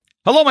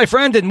Hello, my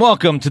friend, and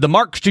welcome to the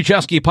Mark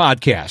Struczewski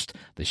Podcast,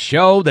 the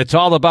show that's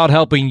all about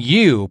helping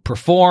you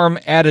perform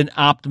at an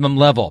optimum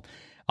level.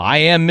 I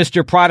am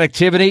Mr.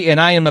 Productivity, and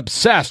I am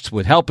obsessed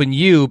with helping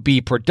you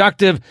be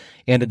productive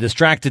in a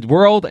distracted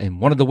world.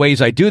 And one of the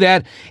ways I do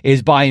that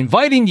is by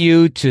inviting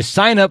you to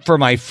sign up for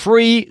my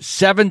free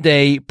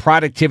 7-day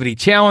productivity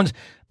challenge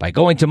by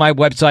going to my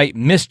website,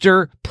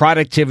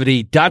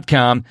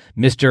 MrProductivity.com.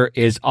 Mr.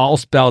 is all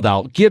spelled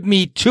out. Give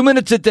me 2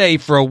 minutes a day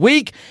for a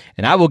week,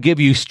 and I will give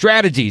you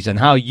strategies on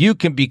how you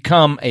can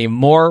become a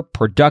more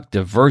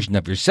productive version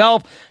of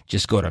yourself.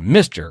 Just go to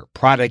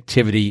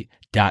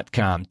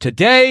MrProductivity.com.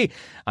 Today,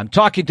 I'm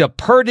talking to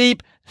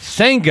Purdeep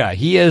Sangha.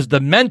 He is the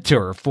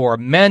mentor for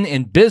men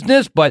in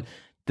business, but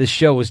this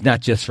show is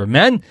not just for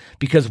men,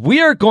 because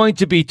we are going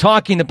to be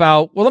talking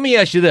about, well, let me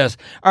ask you this.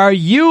 Are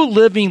you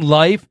living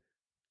life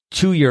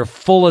to your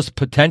fullest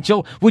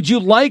potential? Would you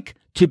like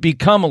to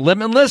become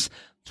limitless?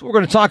 That's what we're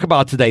going to talk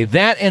about today.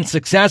 That and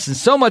success and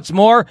so much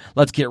more.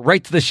 Let's get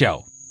right to the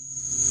show.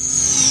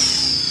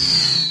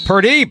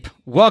 Purdeep,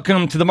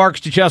 welcome to the Mark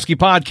Struczewski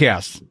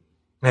Podcast.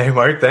 Hey,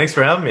 Mark. Thanks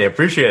for having me. I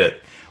appreciate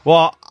it.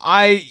 Well,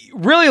 I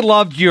really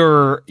loved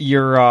your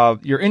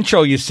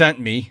intro you sent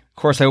me. Of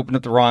course, I opened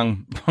up the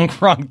wrong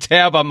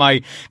tab on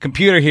my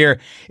computer here.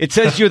 It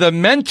says you're the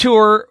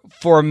mentor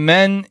for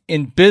men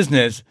in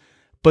business.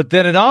 But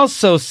then it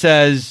also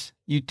says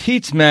you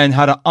teach men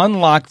how to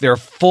unlock their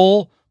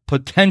full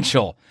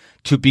potential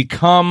to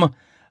become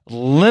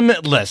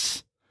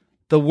limitless.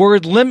 The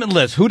word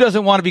limitless. Who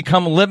doesn't want to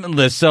become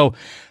limitless? So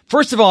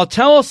first of all,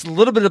 tell us a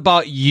little bit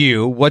about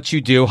you, what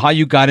you do, how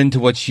you got into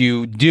what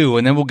you do,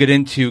 and then we'll get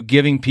into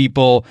giving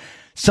people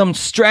some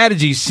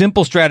strategies,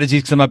 simple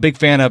strategies, because I'm a big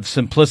fan of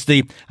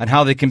simplicity on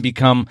how they can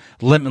become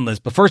limitless.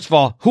 But first of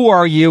all, who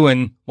are you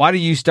and why do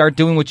you start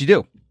doing what you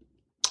do?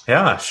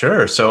 Yeah,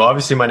 sure. So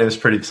obviously my name is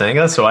Purdeep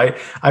Sangha. So I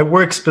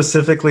work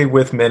specifically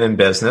with men in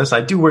business.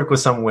 I do work with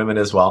some women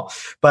as well,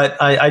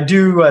 but I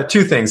do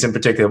two things in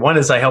particular. One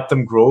is I help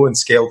them grow and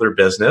scale their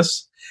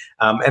business.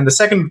 And the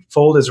second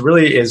fold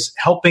is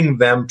helping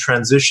them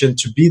transition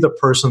to be the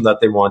person that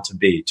they want to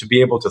be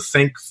able to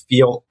think,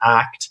 feel,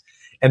 act,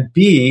 and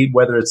be,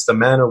 whether it's the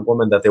man or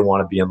woman that they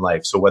want to be in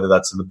life. So whether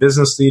that's the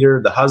business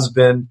leader, the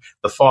husband,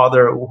 the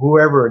father,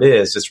 whoever it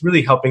is, it's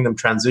really helping them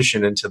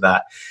transition into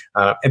that.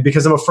 And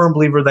because I'm a firm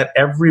believer that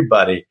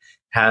everybody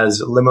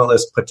has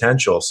limitless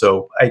potential.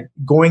 So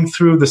going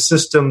through the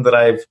system that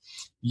I've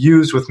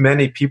used with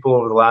many people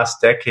over the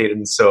last decade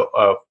and so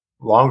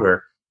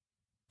longer,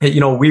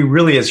 we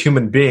really as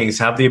human beings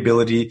have the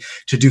ability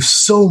to do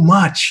so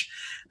much.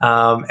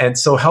 And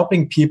so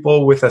helping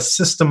people with a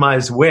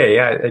systemized way,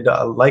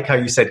 I like how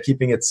you said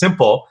keeping it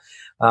simple,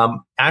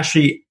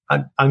 actually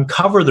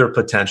uncover their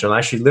potential and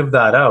actually live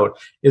that out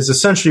is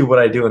essentially what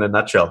I do in a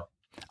nutshell.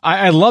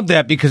 I love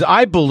that because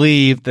I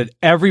believe that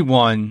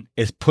everyone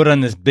is put on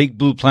this big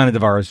blue planet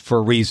of ours for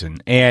a reason.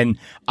 And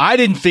I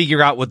didn't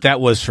figure out what that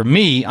was for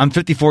me. I'm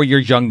 54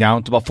 years young now.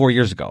 It's about 4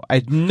 years ago. I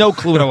had no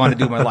clue what I want to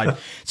do in my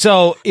life.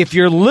 So if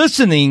you're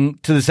listening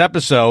to this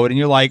episode and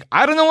you're like,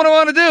 I don't know what I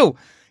want to do,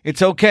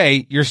 it's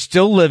okay. You're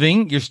still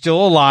living. You're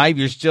still alive.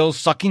 You're still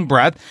sucking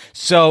breath.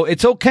 So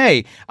it's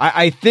okay.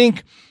 I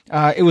think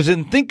it was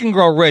in Think and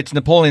Grow Rich,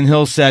 Napoleon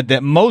Hill said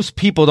that most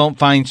people don't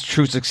find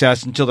true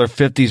success until their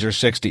 50s or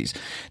 60s.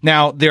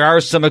 Now, there are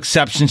some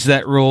exceptions to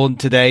that rule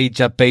today,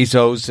 Jeff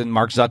Bezos and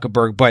Mark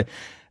Zuckerberg, but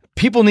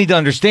people need to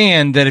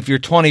understand that if you're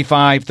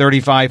 25,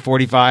 35,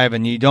 45,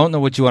 and you don't know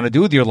what you want to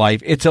do with your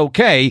life, it's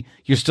okay.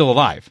 You're still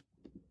alive.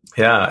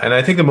 Yeah. And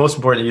I think the most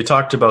important, you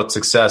talked about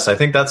success. I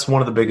think that's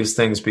one of the biggest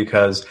things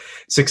because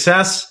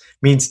success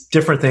means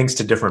different things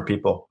to different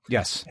people.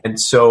 Yes. And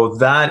so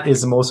that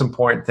is the most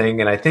important thing.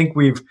 And I think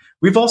we've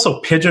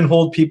also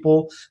pigeonholed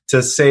people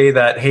to say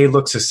that, hey,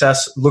 look,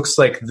 success looks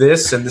like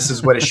this, and this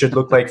is what it should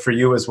look like for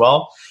you as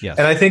well. Yes.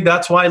 And I think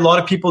that's why a lot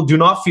of people do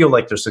not feel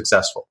like they're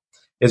successful,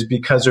 is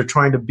because they're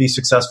trying to be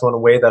successful in a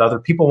way that other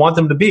people want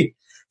them to be.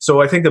 So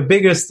I think the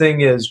biggest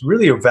thing is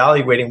really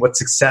evaluating what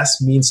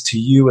success means to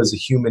you as a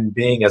human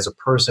being, as a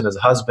person, as a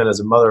husband, as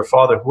a mother,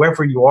 father,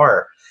 whoever you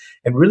are,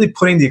 and really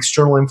putting the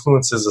external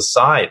influences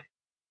aside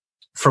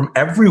from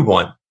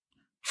everyone,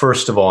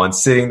 first of all, and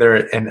sitting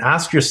there and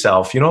ask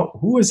yourself,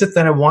 who is it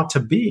that I want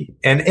to be?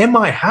 And am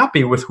I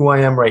happy with who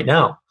I am right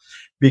now?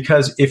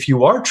 Because if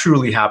you are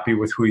truly happy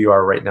with who you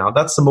are right now,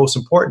 that's the most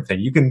important thing.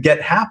 You can get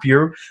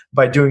happier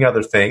by doing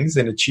other things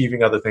and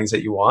achieving other things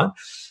that you want.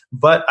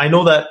 But I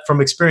know that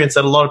from experience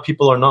that a lot of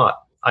people are not.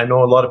 I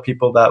know a lot of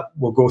people that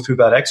will go through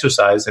that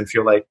exercise and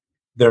feel like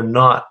they're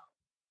not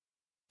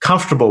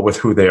comfortable with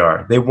who they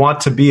are. They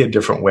want to be a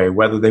different way,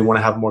 whether they want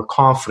to have more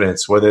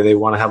confidence, whether they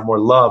want to have more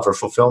love or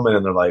fulfillment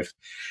in their life.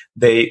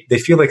 They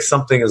feel like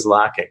something is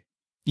lacking.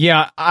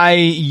 Yeah, I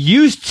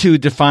used to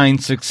define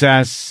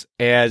success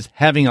as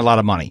having a lot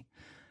of money.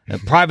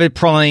 Private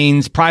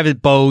planes,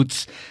 private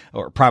boats,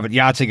 or private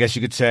yachts, I guess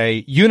you could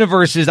say,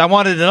 universes. I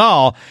wanted it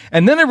all.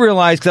 And then I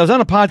realized, because I was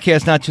on a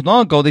podcast not too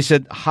long ago, they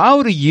said,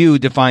 how do you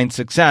define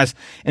success?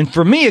 And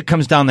for me, it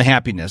comes down to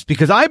happiness,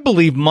 because I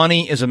believe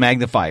money is a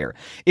magnifier.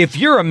 If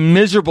you're a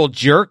miserable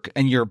jerk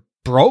and you're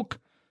broke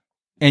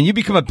and you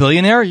become a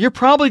billionaire, you're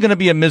probably going to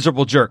be a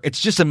miserable jerk. It's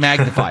just a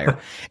magnifier.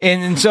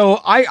 and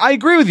so I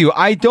agree with you.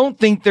 I don't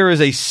think there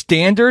is a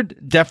standard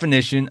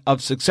definition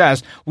of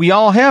success. We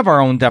all have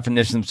our own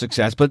definition of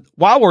success. But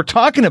while we're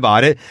talking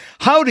about it,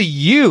 how do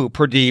you,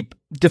 Purdeep,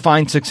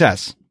 define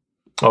success?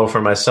 Oh,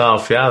 for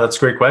myself, yeah, that's a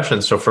great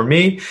question. So for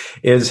me,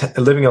 is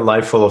living a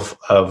life full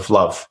of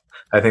love.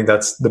 I think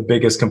that's the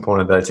biggest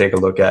component that I take a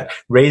look at.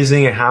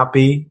 Raising a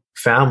happy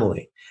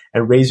family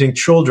and raising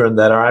children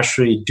that are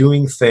actually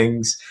doing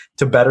things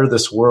to better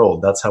this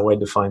world. That's how I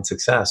define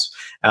success.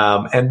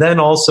 And then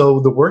also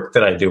the work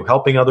that I do,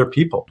 helping other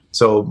people.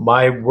 So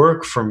my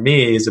work for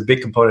me is a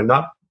big component,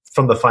 not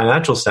from the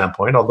financial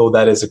standpoint, although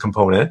that is a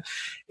component.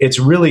 It's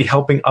really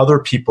helping other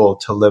people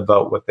to live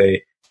out what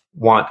they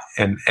want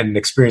and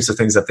experience the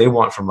things that they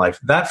want from life.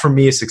 That for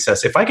me is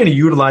success. If I can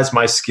utilize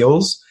my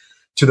skills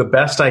to the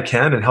best I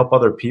can and help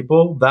other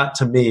people, that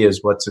to me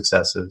is what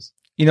success is.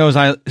 You know, as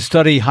I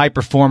study high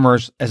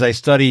performers, as I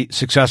study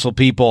successful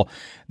people,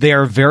 they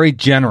are very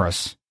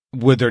generous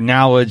with their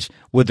knowledge,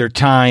 with their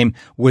time,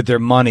 with their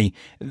money.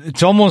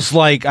 It's almost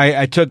like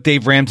I took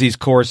Dave Ramsey's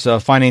course,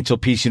 Financial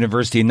Peace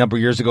University, a number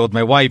of years ago with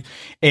my wife,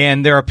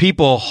 and there are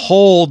people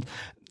hold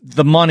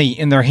the money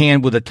in their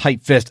hand with a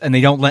tight fist and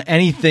they don't let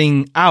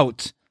anything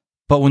out.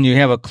 But when you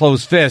have a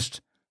closed fist,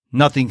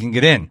 nothing can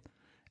get in.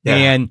 Yeah.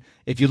 And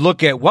if you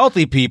look at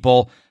wealthy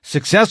people,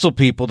 successful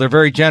people, they're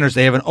very generous.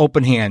 They have an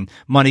open hand.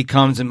 Money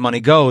comes and money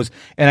goes.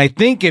 And I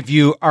think if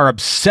you are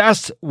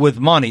obsessed with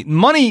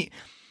money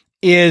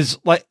is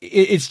like,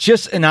 it's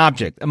just an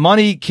object.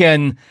 Money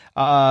can,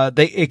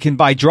 it can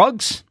buy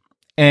drugs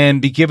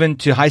and be given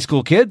to high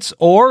school kids,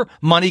 or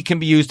money can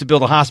be used to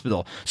build a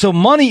hospital. So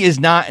money is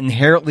not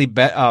inherently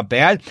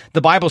bad.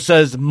 The Bible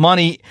says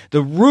money,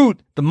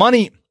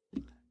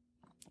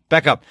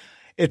 back up.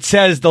 It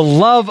says the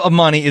love of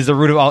money is the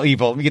root of all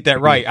evil. Let me get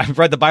that right. I've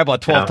read the Bible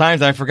 12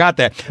 times and I forgot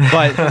that,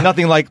 but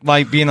nothing like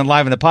being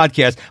alive in a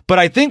podcast. But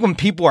I think when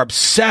people are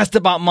obsessed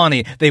about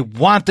money, they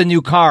want the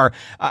new car.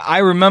 I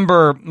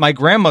remember my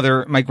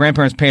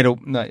grandparents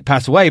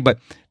passed away, but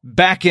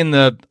back in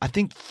the, I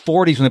think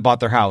 40s when they bought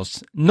their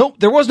house, no,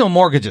 there was no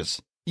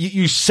mortgages.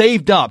 You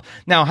saved up.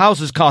 Now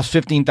houses cost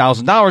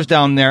 $15,000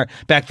 down there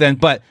back then,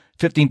 but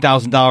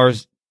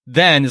 $15,000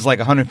 then is like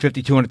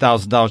 $150,000,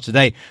 $200,000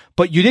 today.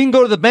 But you didn't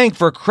go to the bank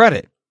for a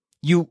credit.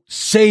 You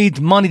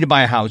saved money to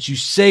buy a house. You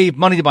saved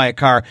money to buy a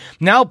car.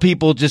 Now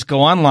people just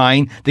go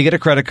online. They get a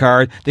credit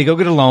card. They go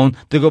get a loan.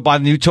 They go buy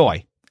the new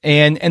toy.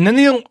 And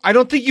then I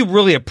don't think you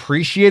really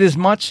appreciate as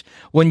much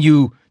when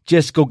you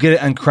just go get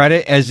it on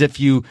credit as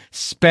if you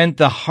spent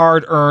the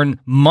hard-earned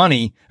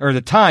money or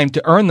the time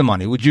to earn the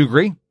money. Would you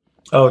agree?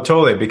 Oh,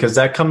 totally. Because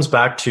that comes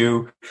back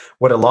to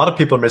what a lot of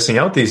people are missing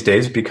out these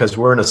days, because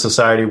we're in a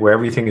society where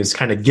everything is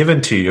kind of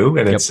given to you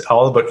and it's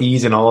all about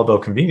ease and all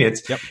about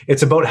convenience. Yep.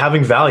 It's about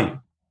having value,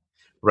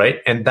 right?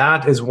 And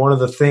that is one of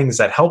the things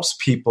that helps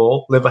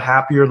people live a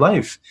happier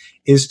life,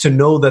 is to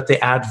know that they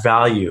add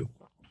value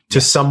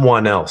to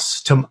someone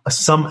else, to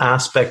some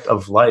aspect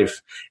of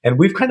life. And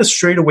we've kind of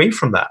strayed away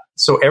from that.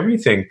 So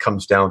everything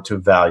comes down to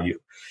value.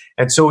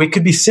 And so it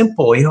could be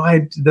simple. You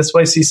know, that's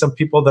why I see some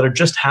people that are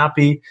just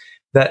happy.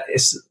 That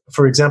is,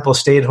 for example, a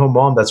stay-at-home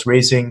mom that's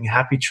raising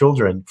happy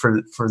children.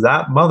 For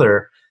that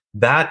mother,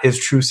 that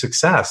is true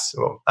success.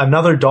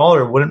 Another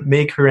dollar wouldn't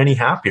make her any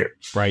happier.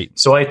 Right.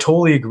 So I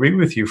totally agree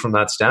with you from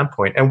that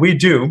standpoint. And we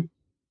do.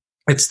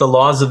 It's the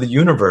laws of the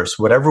universe.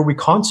 Whatever we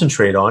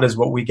concentrate on is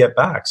what we get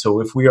back. So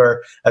if we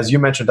are, as you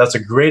mentioned, that's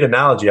a great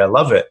analogy. I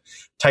love it.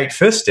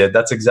 Tight-fisted,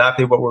 that's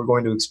exactly what we're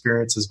going to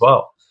experience as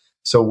well.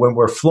 So when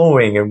we're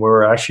flowing and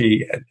we're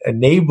actually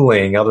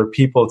enabling other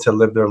people to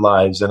live their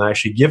lives and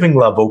actually giving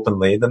love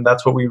openly, then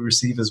that's what we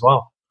receive as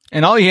well.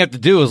 And all you have to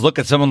do is look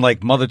at someone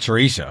like Mother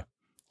Teresa.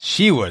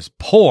 She was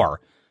poor,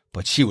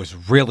 but she was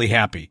really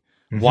happy.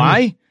 Mm-hmm.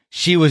 Why?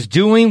 She was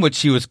doing what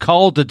she was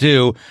called to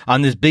do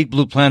on this big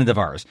blue planet of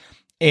ours.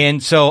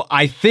 And so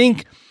I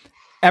think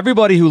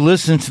everybody who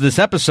listens to this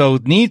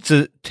episode needs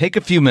to take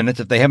a few minutes,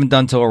 if they haven't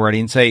done so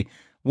already, and say,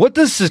 what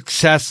does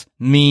success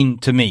mean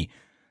to me?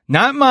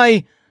 Not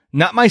my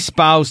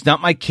spouse,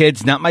 not my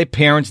kids, not my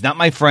parents, not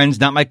my friends,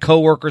 not my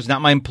coworkers,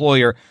 not my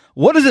employer.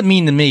 What does it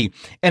mean to me?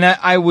 And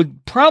I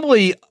would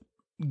probably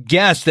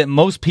guess that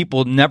most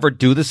people never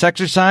do this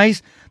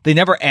exercise. They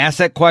never ask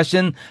that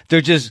question.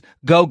 They're just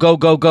go, go,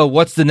 go, go.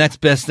 What's the next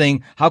best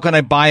thing? How can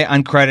I buy it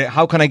on credit?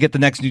 How can I get the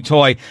next new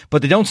toy?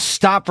 But they don't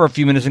stop for a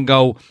few minutes and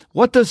go,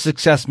 what does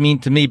success mean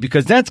to me?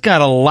 Because that's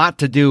got a lot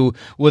to do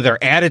with our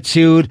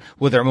attitude,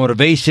 with our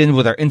motivation,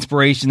 with our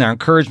inspiration, our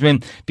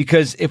encouragement.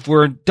 Because if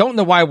we don't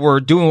know why we're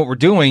doing what we're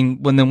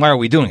doing, then why are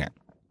we doing it?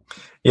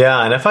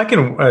 Yeah. And if I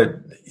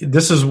can,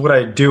 this is what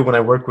I do when I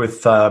work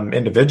with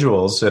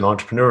individuals and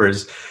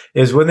entrepreneurs,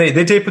 is when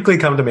they typically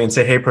come to me and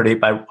say, hey,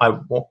 Purdeep,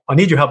 I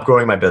need your help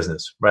growing my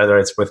business, whether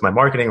it's with my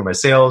marketing or my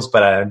sales,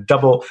 but I want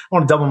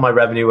to double my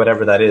revenue,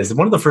 whatever that is. And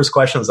one of the first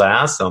questions I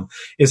ask them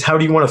is, how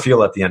do you want to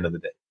feel at the end of the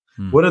day?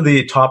 What are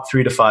the top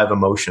 3 to 5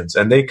 emotions?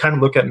 And they kind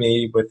of look at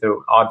me with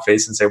an odd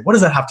face and say, what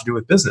does that have to do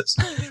with business?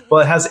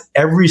 Well, it has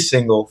every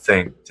single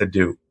thing to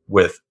do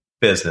with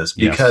business,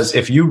 because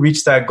if you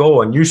reach that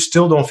goal and you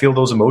still don't feel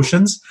those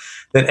emotions,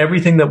 then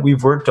everything that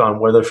we've worked on,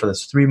 whether for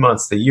this 3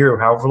 months, the year,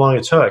 however long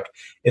it took,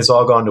 is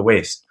all gone to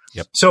waste.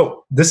 Yep.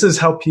 So this is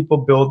how people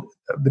build.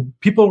 The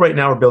people right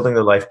now are building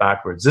their life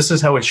backwards. This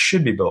is how it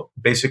should be built.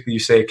 Basically, you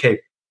say,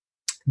 okay,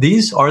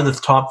 these are the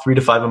top 3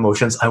 to 5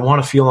 emotions I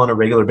want to feel on a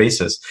regular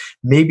basis.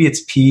 Maybe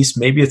it's peace,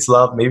 maybe it's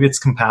love, maybe it's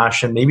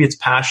compassion, maybe it's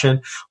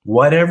passion,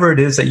 whatever it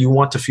is that you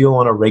want to feel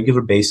on a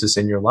regular basis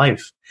in your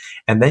life.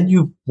 And then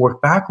you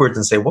work backwards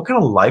and say, what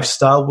kind of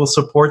lifestyle will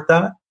support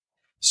that?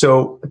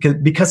 So,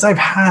 because I've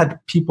had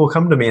people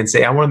come to me and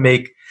say, I want to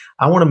make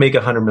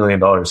 $100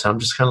 million. I'm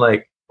just kind of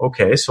like,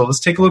 okay, so let's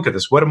take a look at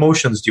this. What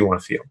emotions do you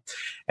want to feel?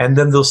 And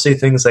then they'll say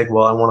things like,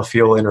 well, I want to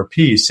feel inner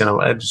peace. And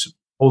I just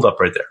hold up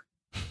right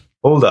there.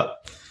 Hold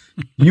up.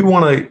 You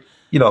want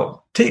to,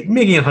 take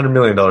making $100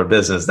 million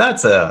business.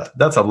 That's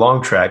a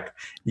long trek.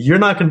 You're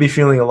not going to be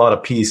feeling a lot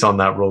of peace on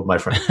that road, my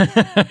friend.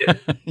 Yeah.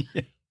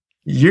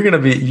 You're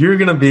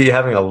going to be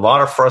having a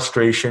lot of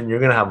frustration. You're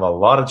going to have a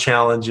lot of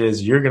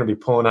challenges. You're going to be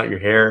pulling out your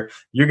hair.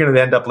 You're going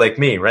to end up like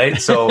me, right?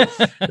 So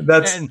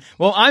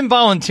well, I'm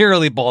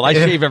voluntarily bald. I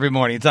shave every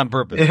morning. It's on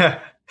purpose. Yeah.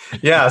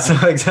 Yeah. So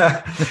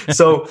exactly.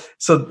 So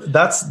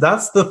that's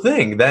the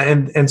thing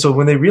and so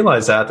when they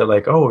realize that, they're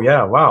like, oh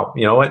yeah, wow.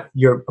 You know what?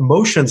 Your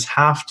emotions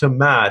have to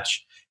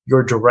match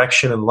your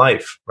direction in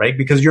life, right?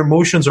 Because your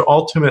emotions are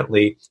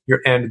ultimately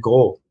your end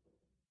goal,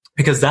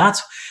 because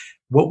that's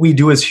what we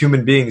do as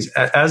human beings.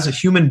 As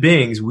human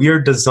beings, we are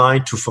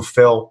designed to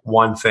fulfill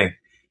one thing,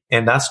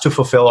 and that's to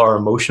fulfill our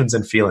emotions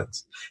and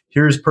feelings.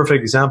 Here's a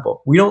perfect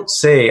example. We don't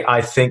say,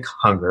 I think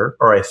hunger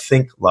or I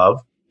think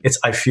love. It's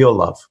I feel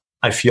love.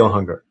 I feel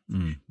hunger.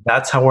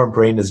 That's how our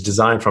brain is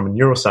designed from a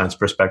neuroscience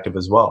perspective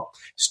as well.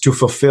 It's to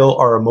fulfill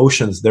our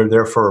emotions. They're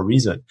there for a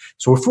reason.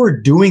 So if we're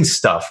doing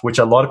stuff, which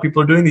a lot of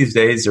people are doing these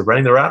days, they're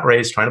running the rat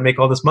race, trying to make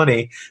all this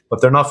money,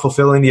 but they're not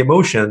fulfilling the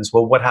emotions.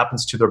 Well, what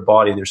happens to their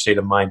body, their state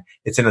of mind?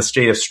 It's in a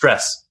state of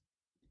stress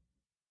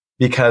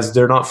because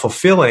they're not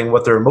fulfilling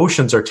what their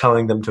emotions are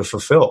telling them to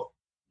fulfill.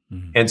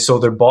 And so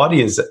their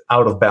body is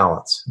out of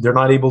balance. They're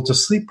not able to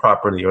sleep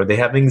properly, or they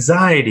have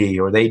anxiety,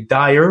 or they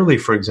die early,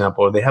 for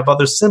example, or they have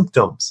other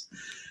symptoms,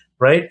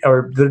 right?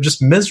 Or they're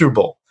just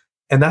miserable.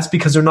 And that's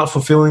because they're not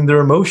fulfilling their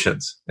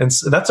emotions. And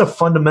so that's a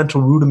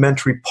fundamental,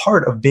 rudimentary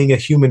part of being a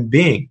human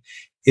being,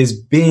 is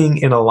being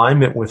in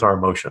alignment with our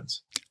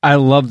emotions. I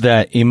love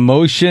that.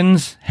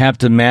 Emotions have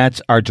to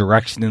match our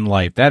direction in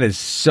life. That is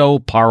so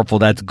powerful.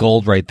 That's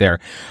gold right there.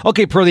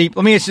 Okay, Purdeep,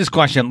 let me ask you this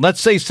question. Let's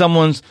say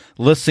someone's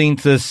listening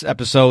to this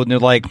episode and they're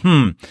like,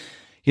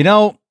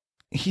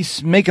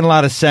 he's making a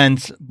lot of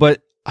sense,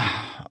 but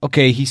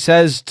okay, he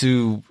says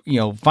to,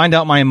 find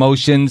out my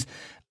emotions.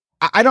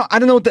 I don't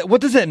know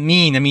what does that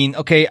mean? I mean,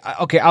 okay,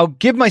 I'll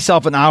give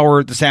myself an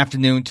hour this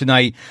afternoon,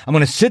 tonight. I'm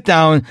going to sit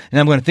down and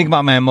I'm going to think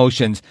about my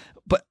emotions.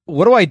 But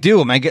what do I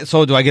do? Do I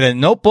get a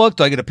notebook?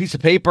 Do I get a piece of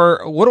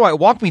paper?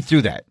 Walk me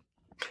through that?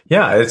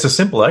 Yeah, it's a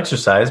simple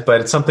exercise, but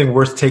it's something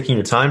worth taking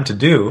your time to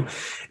do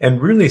and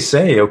really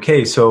say,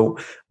 okay, so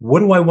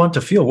what do I want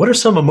to feel? What are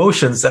some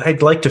emotions that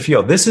I'd like to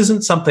feel? This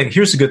isn't something,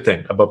 here's a good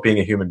thing about being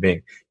a human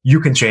being. You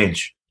can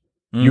change.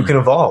 You can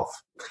evolve.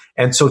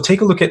 And so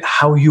take a look at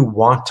how you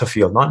want to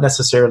feel, not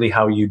necessarily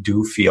how you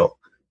do feel,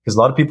 because a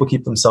lot of people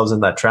keep themselves in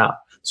that trap.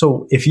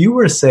 So if you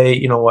were to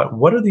say,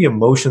 what are the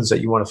emotions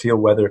that you want to feel?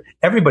 Whether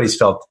everybody's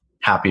felt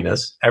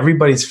happiness,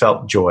 everybody's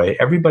felt joy,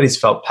 everybody's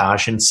felt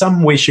passion,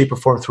 some way, shape, or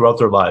form throughout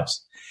their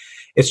lives.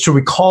 It's to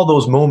recall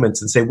those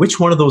moments and say,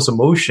 which one of those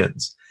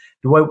emotions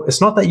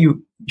it's not that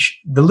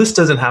the list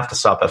doesn't have to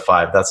stop at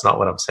 5. That's not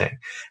what I'm saying.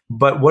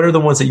 But what are the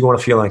ones that you want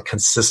to feel on a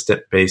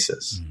consistent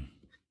basis?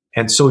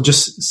 And so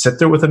just sit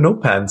there with a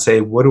notepad and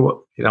say,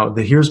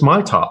 here's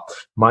my top.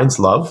 Mine's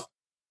love.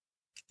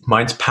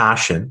 Mine's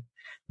passion.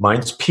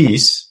 Mine's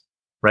peace,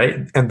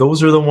 right? And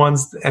those are the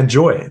ones, and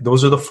joy.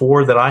 Those are the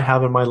 4 that I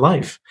have in my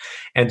life.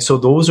 And so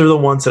those are the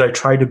ones that I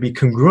try to be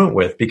congruent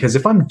with, because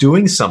if I'm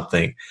doing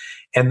something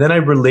and then I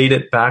relate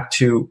it back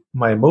to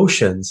my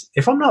emotions,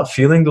 if I'm not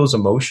feeling those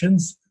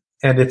emotions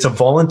and it's a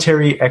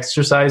voluntary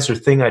exercise or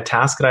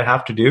task that I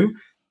have to do,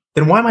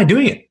 then why am I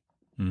doing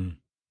it?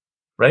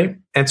 Right?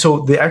 And so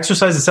the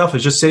exercise itself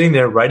is just sitting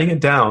there, writing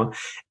it down,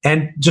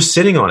 and just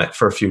sitting on it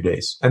for a few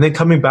days, and then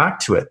coming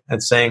back to it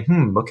and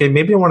saying, okay,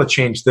 maybe I want to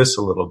change this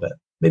a little bit.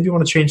 Maybe I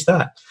want to change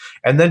that.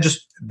 And then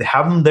just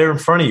have them there in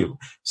front of you.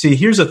 See,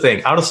 here's the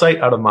thing, out of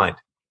sight, out of mind.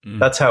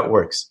 That's how it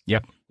works.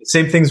 Yep.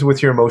 Same things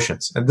with your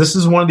emotions. And this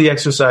is one of the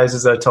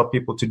exercises that I tell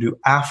people to do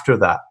after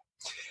that,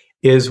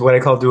 is what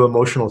I call do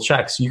emotional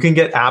checks. You can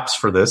get apps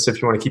for this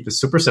if you want to keep it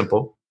super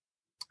simple.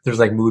 There's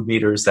like mood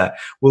meters that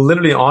will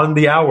literally on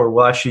the hour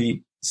will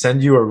actually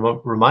send you a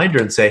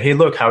reminder and say, hey,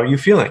 look, how are you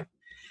feeling?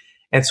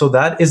 And so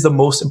that is the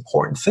most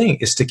important thing,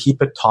 is to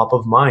keep it top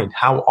of mind.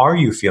 How are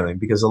you feeling?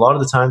 Because a lot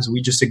of the times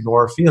we just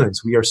ignore our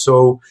feelings. We are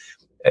so,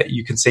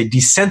 you can say,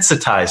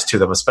 desensitized to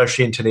them,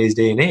 especially in today's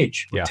day and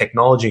age with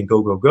technology and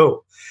go, go,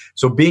 go.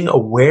 So being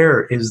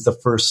aware is the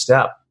first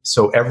step.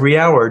 So every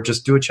hour,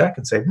 just do a check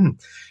and say,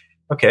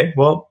 okay,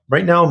 well,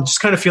 right now I'm just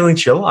kind of feeling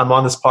chill. I'm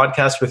on this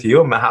podcast with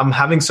you. I'm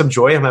having some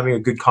joy. I'm having a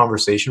good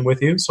conversation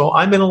with you. So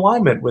I'm in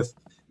alignment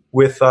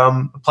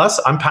plus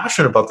I'm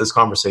passionate about this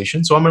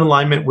conversation. So I'm in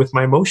alignment with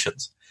my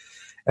emotions.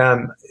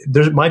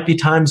 There might be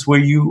times where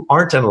you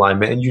aren't in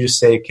alignment and you just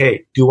say,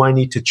 okay, do I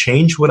need to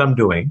change what I'm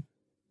doing?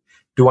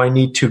 Do I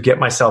need to get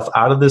myself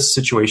out of this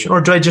situation?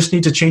 Or do I just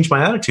need to change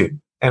my attitude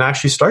and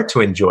actually start to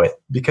enjoy it?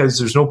 Because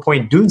there's no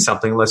point doing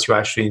something unless you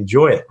actually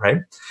enjoy it,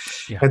 right?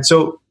 Yeah. And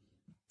so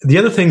the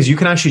other thing is you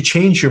can actually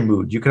change your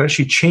mood. You can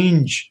actually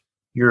change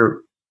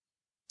your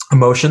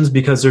emotions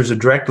because there's a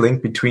direct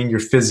link between your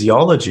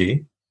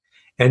physiology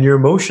and your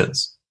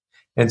emotions.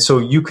 And so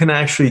you can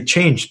actually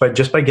change by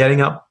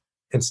getting up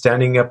and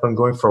standing up and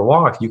going for a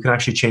walk. You can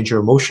actually change your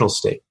emotional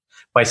state.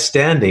 By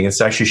standing, it's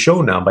actually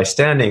shown now, by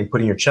standing,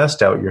 putting your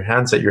chest out, your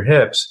hands at your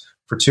hips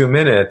for 2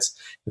 minutes,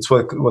 it's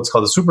what's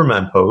called the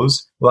Superman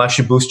pose, will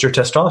actually boost your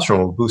testosterone,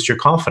 will boost your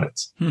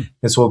confidence. And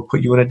so it'll put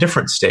you in a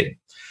different state.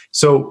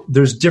 So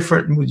there's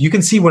you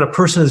can see when a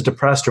person is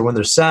depressed or when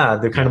they're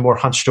sad, they're kind of more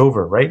hunched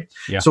over, right?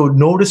 Yeah. So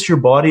notice your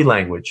body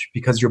language,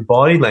 because your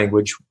body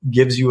language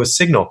gives you a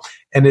signal.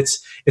 And it's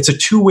a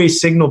two-way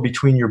signal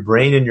between your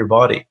brain and your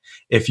body.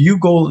 If you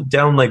go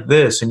down like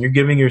this and you're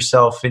giving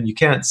yourself, and you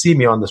can't see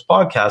me on this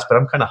podcast, but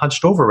I'm kind of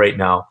hunched over right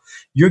now,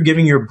 you're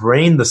giving your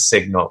brain the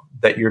signal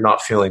that you're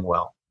not feeling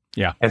well.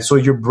 Yeah. And so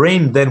your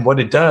brain then, what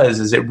it does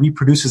is it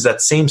reproduces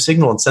that same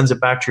signal and sends it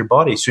back to your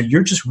body. So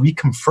you're just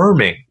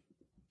reconfirming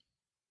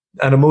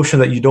an emotion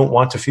that you don't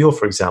want to feel,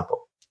 for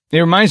example. It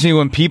reminds me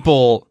when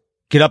people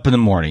get up in the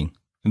morning,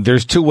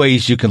 there's two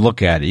ways you can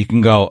look at it. You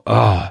can go,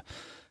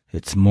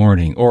 it's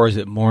morning, or is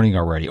it morning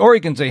already? Or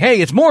you can say,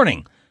 hey, it's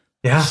morning.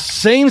 Yeah.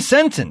 Same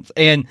sentence.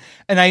 And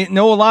I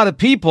know a lot of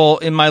people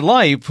in my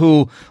life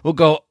who will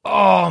go,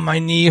 oh, my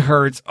knee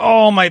hurts.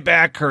 Oh, my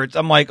back hurts.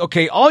 I'm like,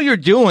 okay, all you're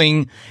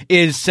doing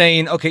is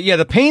saying, okay, yeah,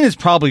 the pain is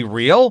probably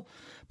real,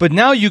 but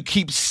now you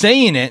keep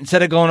saying it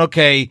instead of going,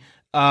 okay,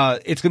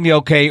 it's going to be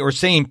okay, or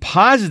saying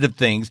positive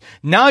things.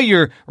 Now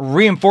you're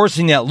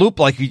reinforcing that loop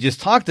like you just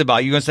talked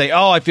about. You're going to say,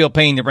 oh, I feel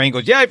pain. Your brain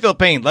goes, yeah, I feel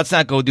pain. Let's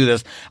not go do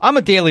this. I'm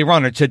a daily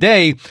runner.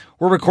 Today,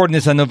 we're recording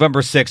this on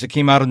November 6th. It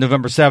came out on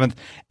November 7th.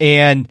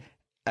 And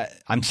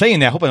I'm saying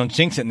that. I hope I don't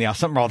jinx it now.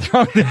 Something wrong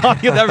with the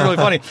audio. That was really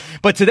funny.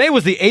 But today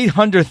was the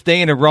 800th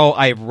day in a row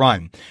I've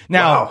run.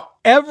 Now,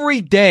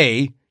 every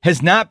day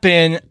has not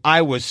been,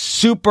 I was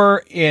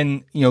super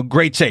in,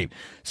 great shape.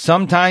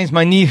 Sometimes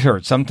my knee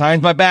hurts.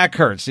 Sometimes my back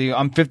hurts. See,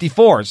 I'm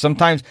 54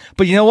 sometimes,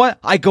 but you know what?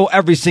 I go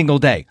every single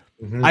day.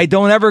 Mm-hmm. I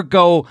don't ever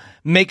go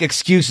make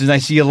excuses. I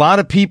see a lot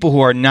of people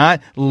who are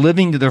not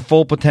living to their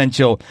full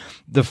potential.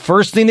 The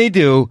first thing they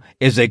do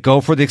is they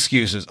go for the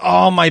excuses.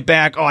 Oh, my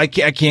back. Oh, I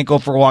can't go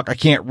for a walk. I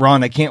can't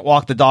run. I can't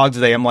walk the dogs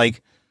today. I'm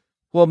like,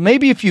 well,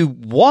 maybe if you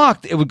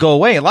walked, it would go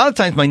away. A lot of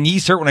times my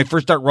knees hurt when I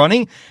first start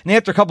running, and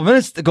after a couple of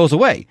minutes, it goes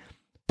away.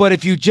 But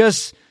if you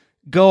just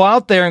go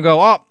out there and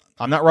go, oh,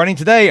 I'm not running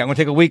today. I'm going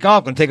to take a week off.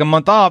 I'm going to take a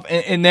month off.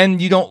 And then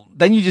you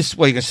just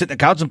you're going to sit in the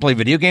couch and play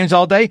video games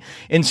all day.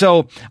 And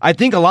so I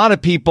think a lot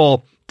of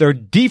people, their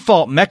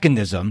default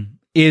mechanism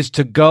is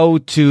to go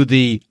to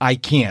the I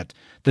can't,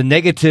 the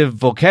negative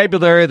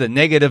vocabulary, the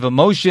negative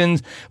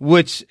emotions,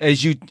 which,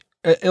 as you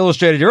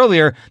illustrated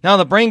earlier, now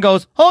the brain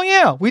goes, oh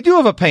yeah, we do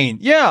have a pain.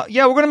 Yeah,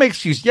 we're going to make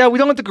excuses. Yeah, we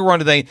don't have to go run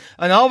today.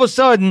 And all of a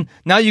sudden,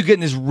 now you get in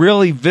this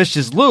really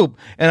vicious loop.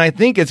 And I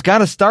think it's got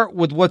to start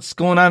with what's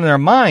going on in our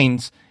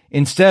minds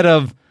instead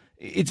of,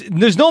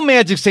 there's no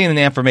magic saying an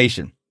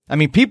affirmation. I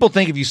mean, people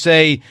think if you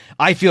say,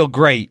 I feel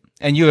great,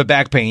 and you have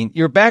back pain,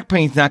 your back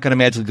pain's not going to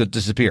magically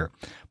disappear.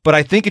 But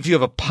I think if you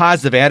have a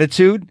positive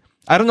attitude,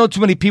 I don't know too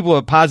many people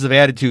with positive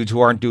attitudes who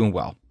aren't doing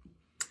well.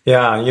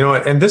 Yeah,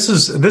 and this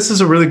is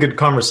a really good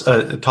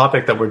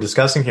topic that we're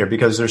discussing here,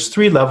 because there's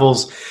 3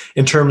 levels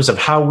in terms of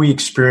how we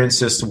experience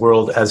this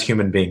world as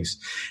human beings.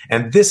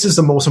 And this is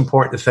the most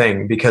important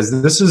thing,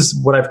 because this is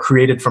what I've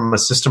created from a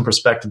system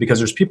perspective, because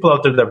there's people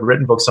out there that have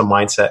written books on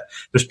mindset.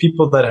 There's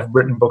people that have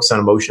written books on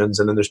emotions,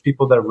 and then there's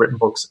people that have written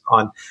books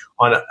on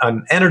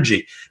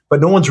energy.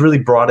 But no one's really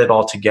brought it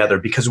all together,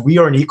 because we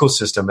are an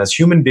ecosystem. As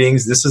human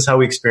beings, this is how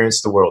we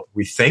experience the world.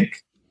 We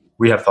think,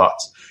 we have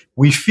thoughts.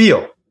 We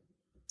feel.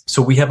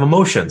 So we have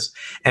emotions,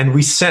 and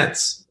we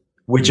sense,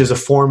 which is a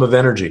form of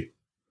energy.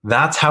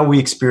 That's how we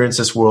experience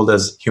this world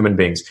as human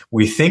beings.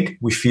 We think,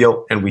 we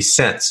feel, and we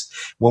sense.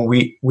 When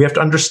we have to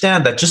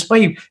understand that just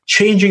by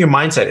changing your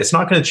mindset, it's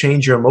not going to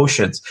change your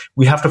emotions.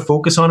 We have to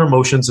focus on our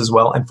emotions as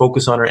well and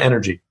focus on our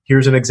energy.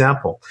 Here's an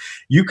example.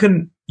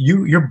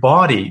 Your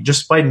body,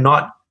 just by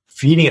not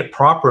feeding it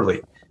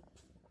properly,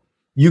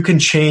 you can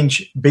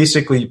change,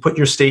 basically put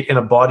your state in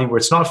a body where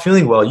it's not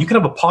feeling well. You can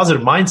have a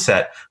positive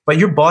mindset, but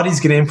your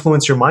body's going to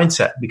influence your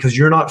mindset because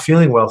you're not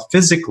feeling well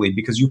physically,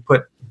 because you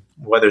put,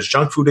 whether it's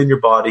junk food in your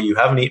body, you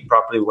haven't eaten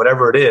properly,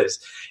 whatever it is,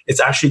 it's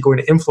actually going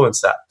to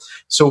influence that.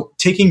 So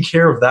taking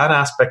care of that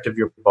aspect of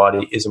your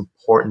body is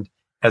important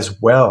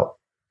as well.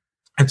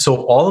 And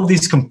so all of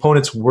these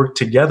components work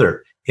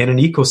together. in an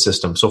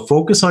ecosystem. So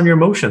focus on your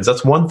emotions.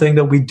 That's one thing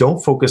that we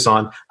don't focus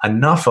on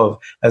enough of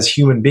as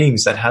human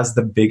beings that has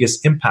the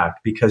biggest impact,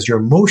 because your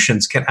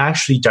emotions can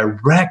actually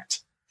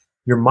direct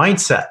your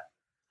mindset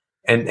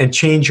and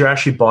change your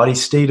actually body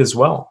state as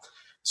well.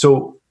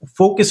 So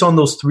focus on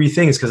those three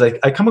things, because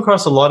I come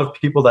across a lot of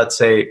people that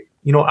say,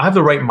 I have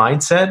the right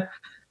mindset,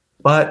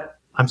 but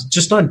I'm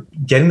just not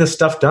getting this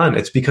stuff done.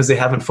 It's because they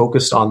haven't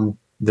focused on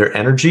their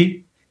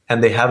energy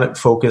and they haven't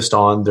focused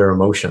on their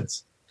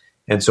emotions.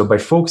 And so by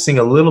focusing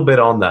a little bit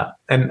on that,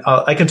 and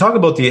I can talk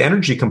about the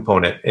energy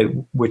component,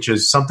 which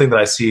is something that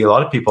I see a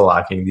lot of people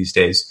lacking these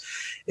days,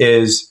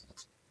 is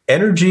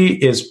energy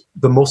is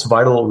the most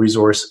vital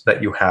resource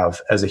that you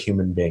have as a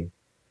human being.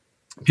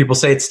 People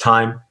say it's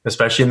time,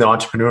 especially in the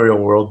entrepreneurial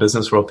world,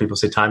 business world, people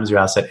say time is your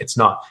asset. It's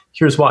not.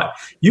 Here's why.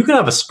 You can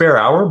have a spare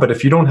hour, but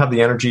if you don't have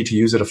the energy to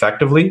use it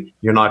effectively,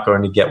 you're not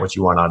going to get what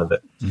you want out of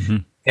it. Mm-hmm.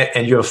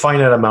 And you have a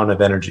finite amount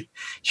of energy.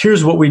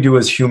 Here's what we do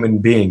as human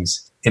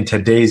beings in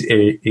today's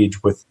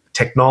age with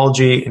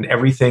technology and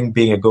everything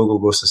being a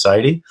go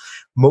society.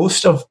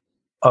 Most of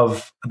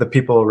the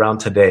people around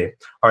today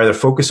are either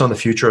focused on the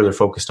future or they're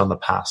focused on the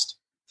past.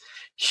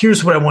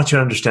 Here's what I want you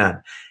to understand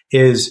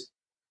is,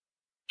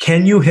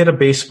 can you hit a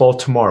baseball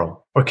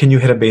tomorrow or can you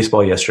hit a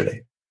baseball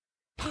yesterday?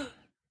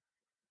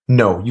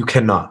 No, you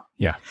cannot.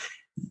 Yeah.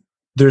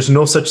 There's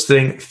no such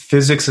thing.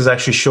 Physics has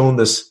actually shown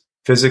this.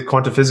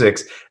 Quantum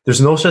physics,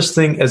 there's no such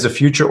thing as a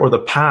future or the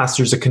past.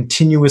 There's a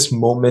continuous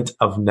moment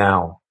of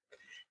now.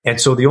 And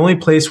so the only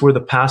place where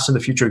the past and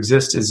the future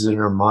exist is in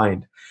our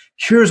mind.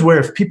 Here's where,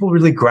 if people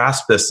really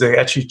grasp this, it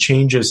actually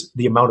changes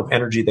the amount of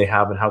energy they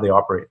have and how they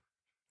operate.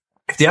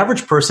 If the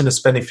average person is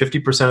spending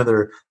 50% of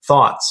their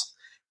thoughts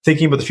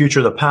thinking about the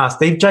future or the past,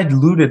 they've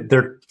diluted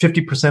their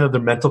 50% of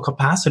their mental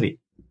capacity.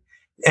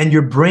 And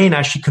your brain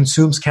actually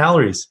consumes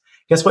calories.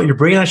 Guess what? Your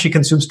brain actually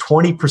consumes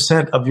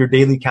 20% of your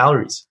daily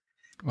calories.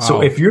 Wow.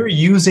 So if you're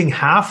using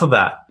half of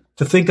that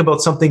to think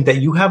about something that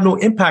you have no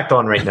impact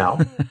on right now,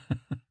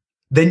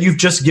 then you've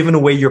just given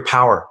away your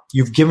power.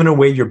 You've given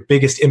away your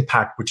biggest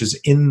impact, which is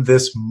in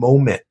this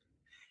moment.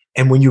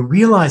 And when you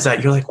realize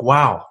that, you're like,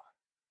 wow,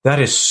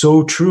 that is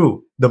so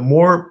true. The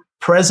more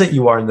present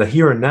you are in the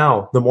here and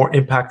now, the more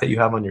impact that you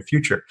have on your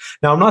future.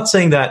 Now, I'm not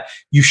saying that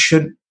you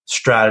shouldn't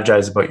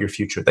strategize about your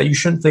future, that you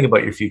shouldn't think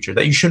about your future,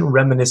 that you shouldn't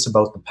reminisce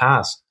about the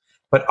past.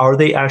 But are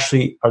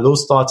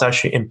those thoughts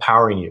actually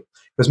empowering you?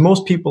 Because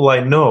most people I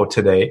know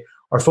today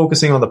are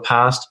focusing on the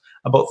past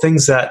about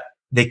things that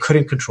they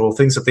couldn't control,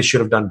 things that they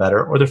should have done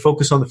better, or they're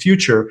focused on the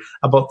future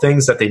about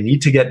things that they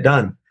need to get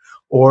done.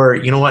 Or,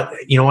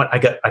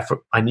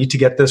 I need to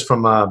get this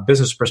from a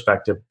business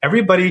perspective.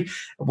 Everybody,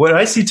 what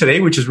I see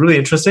today, which is really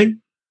interesting,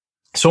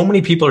 so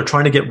many people are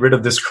trying to get rid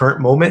of this current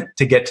moment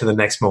to get to the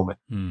next moment.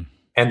 And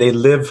they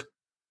live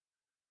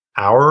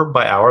hour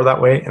by hour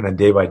that way, and then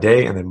day by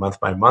day, and then month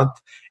by month.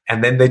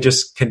 And then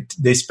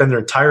they spend their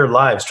entire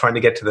lives trying to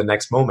get to the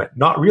next moment,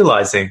 not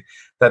realizing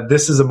that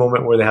this is a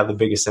moment where they have the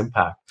biggest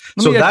impact.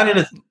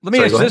 Let me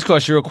ask this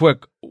question real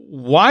quick.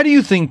 Why do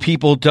you think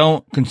people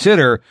don't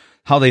consider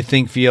how they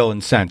think, feel,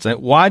 and sense?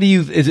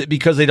 Is it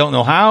because they don't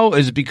know how?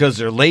 Is it because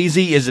they're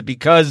lazy? Is it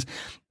because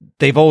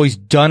they've always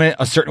done it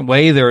a certain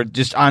way? They're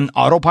just on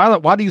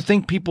autopilot? Why do you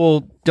think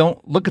people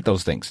don't look at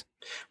those things?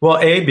 Well,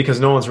 because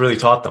no one's really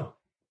taught them.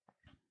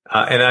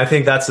 And I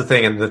think that's the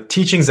thing. And the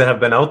teachings that have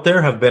been out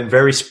there have been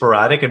very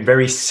sporadic and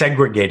very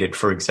segregated,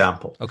 for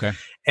example. Okay.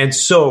 And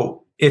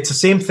so it's the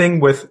same thing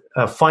with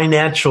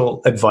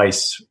financial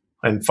advice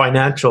and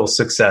financial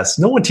success.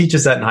 No one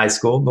teaches that in high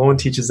school. No one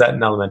teaches that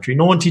in elementary.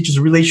 No one teaches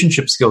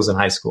relationship skills in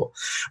high school.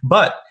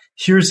 But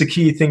here's the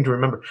key thing to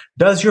remember.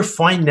 Does your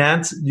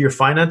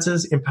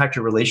finances impact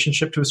your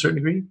relationship to a certain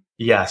degree?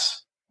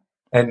 Yes.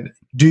 And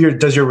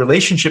does your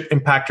relationship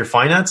impact your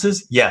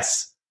finances?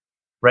 Yes.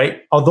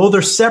 Right? Although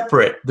they're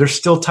separate, they're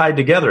still tied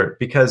together,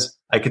 because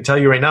I can tell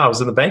you right now, I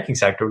was in the banking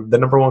sector, the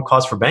number one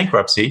cause for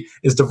bankruptcy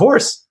is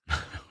divorce.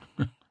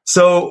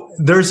 So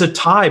there's a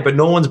tie, but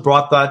no one's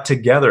brought that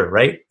together,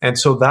 right? And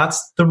so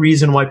that's the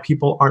reason why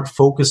people aren't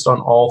focused on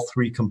all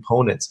three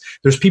components.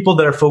 There's people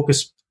that are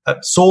focused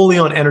solely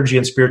on energy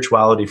and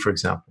spirituality, for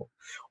example,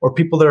 or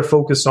people that are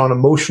focused on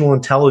emotional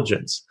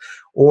intelligence,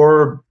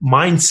 or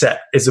mindset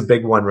is a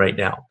big one right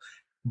now.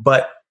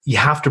 But you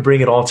have to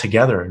bring it all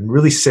together and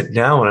really sit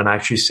down and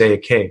actually say,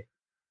 okay,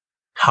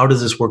 how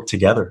does this work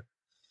together?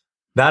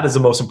 That is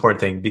the most important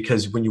thing,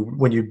 because when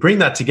you bring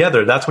that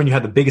together, that's when you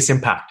have the biggest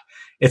impact.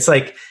 It's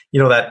like,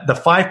 that the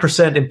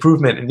 5%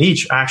 improvement in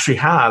each actually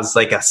has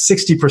like a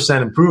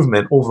 60%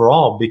 improvement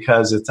overall,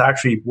 because it's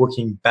actually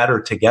working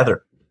better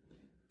together.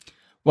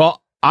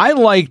 Well, I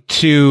like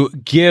to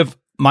give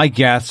my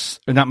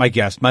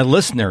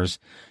listeners,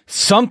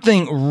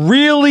 something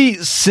really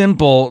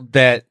simple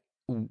that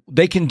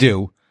they can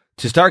do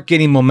to start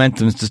getting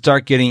momentum, to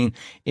start moving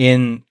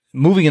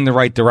in the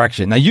right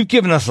direction. Now, you've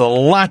given us a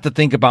lot to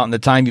think about in the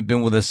time you've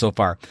been with us so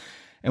far,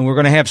 and we're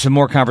going to have some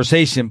more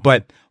conversation.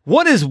 But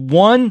what is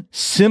one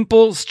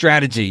simple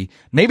strategy?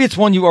 Maybe it's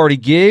one you already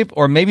gave,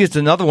 or maybe it's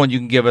another one you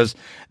can give us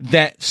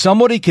that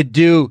somebody could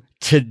do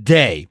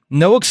today.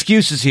 No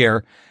excuses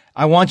here.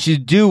 I want you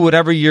to do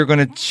whatever you're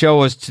going to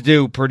show us to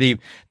do, Purdeep,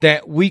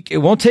 that it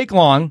won't take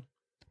long,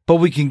 but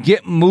we can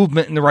get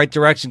movement in the right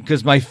direction.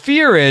 Because my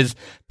fear is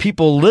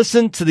people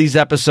listen to these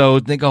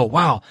episodes and they go,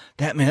 wow,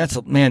 that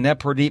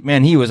Purdeep,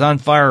 man, he was on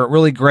fire,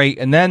 really great.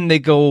 And then they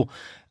go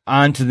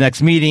on to the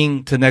next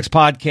meeting, to the next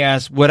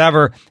podcast,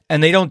 whatever,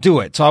 and they don't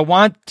do it. So I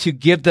want to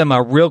give them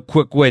a real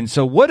quick win.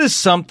 So what is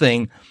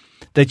something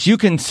that you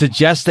can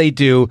suggest they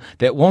do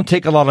that won't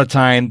take a lot of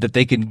time, that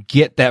they can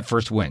get that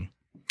first win?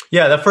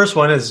 Yeah, the first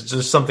one is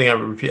just something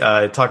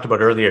I talked about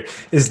earlier,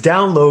 is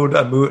download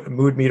a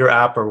mood meter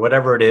app or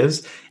whatever it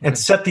is and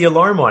set the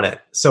alarm on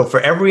it. So for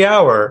every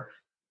hour,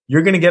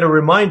 you're going to get a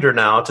reminder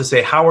now to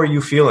say, how are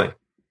you feeling?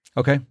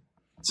 Okay.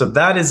 So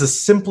that is the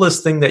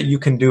simplest thing that you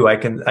can do. I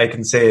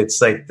can say it's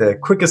like the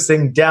quickest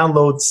thing.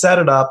 Download, set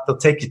it up. They'll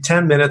take you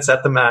 10 minutes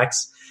at the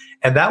max.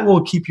 And that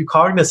will keep you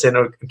cognizant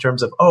in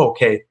terms of,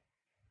 okay,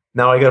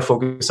 now I got to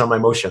focus on my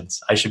emotions.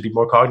 I should be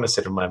more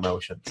cognizant of my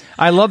emotions.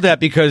 I love that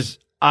because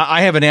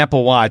I have an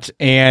Apple Watch,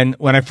 and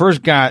when I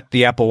first got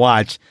the Apple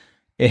Watch,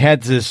 it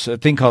had this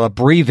thing called a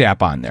Breathe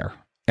app on there,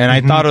 and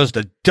I thought it was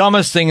the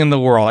dumbest thing in the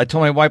world. I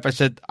told my wife, I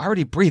said, I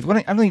already breathe. So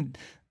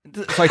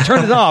I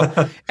turned it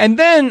off, and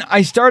then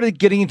I started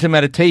getting into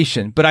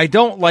meditation, but I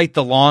don't like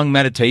the long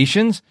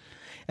meditations.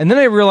 And then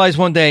I realized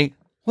one day,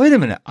 wait a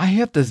minute, I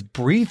have this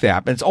Breathe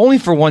app, and it's only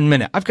for 1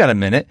 minute. I've got a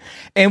minute.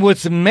 And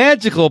what's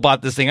magical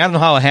about this thing, I don't know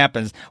how it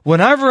happens,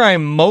 whenever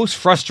I'm most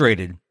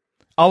frustrated,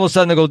 all of a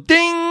sudden I go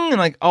ding, and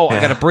like, oh, I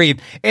got to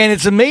breathe. And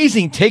it's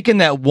amazing taking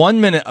that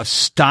 1 minute of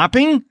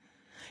stopping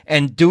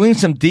and doing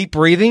some deep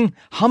breathing,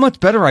 how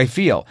much better I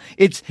feel.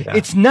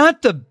 It's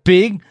not the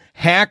big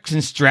hacks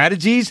and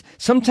strategies.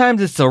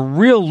 Sometimes it's the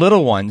real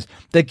little ones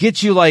that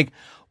get you like,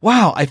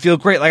 wow, I feel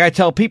great. Like I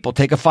tell people,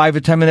 take a 5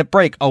 to 10 minute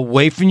break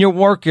away from your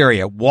work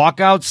area, walk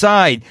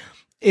outside.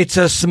 It's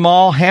a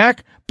small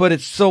hack, but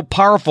it's so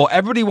powerful.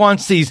 Everybody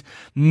wants these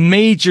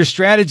major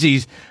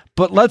strategies,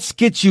 but let's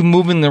get you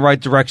moving in the right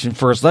direction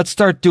first. Let's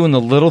start doing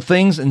the little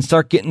things and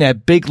start getting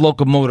that big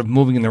locomotive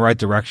moving in the right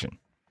direction.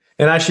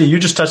 And actually, you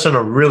just touched on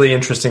a really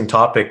interesting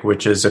topic,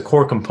 which is a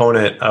core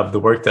component of the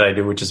work that I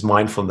do, which is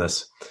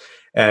mindfulness.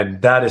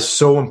 And that is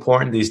so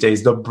important these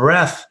days. The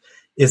breath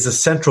is a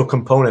central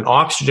component.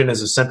 Oxygen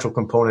is a central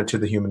component to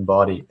the human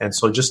body. And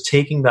so just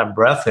taking that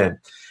breath in,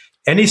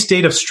 any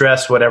state of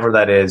stress, whatever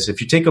that is,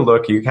 if you take a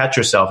look, you catch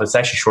yourself, it's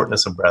actually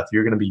shortness of breath.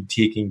 You're going to be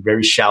taking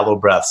very shallow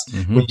breaths.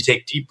 Mm-hmm. When you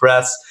take deep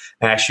breaths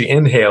and actually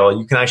inhale,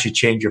 you can actually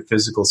change your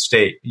physical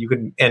state. You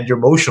can end your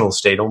emotional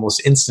state almost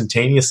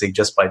instantaneously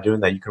just by doing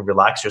that. You can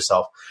relax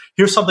yourself.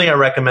 Here's something I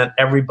recommend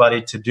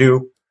everybody to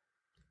do,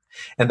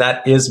 and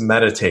that is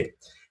meditate.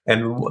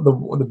 And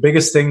the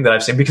biggest thing that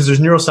I've seen, because there's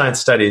neuroscience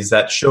studies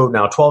that show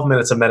now 12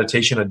 minutes of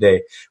meditation a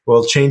day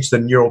will change the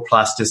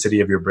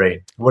neuroplasticity of your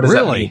brain. What does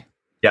that mean?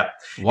 Yeah.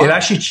 Wow. It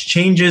actually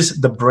changes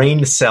the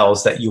brain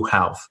cells that you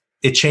have.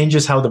 It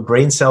changes how the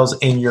brain cells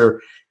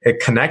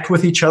connect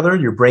with each other,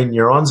 your brain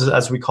neurons,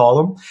 as we call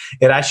them.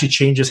 It actually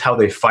changes how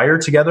they fire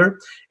together.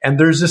 And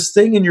there's this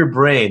thing in your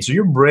brain. So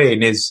your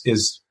brain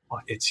it's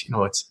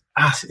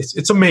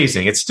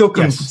amazing. It's still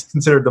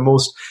considered the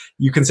most,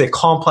 you can say,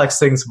 complex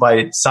things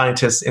by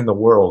scientists in the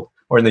world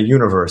or in the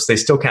universe. They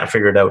still can't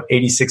figure it out.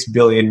 86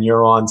 billion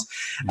neurons.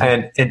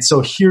 Mm-hmm. And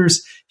so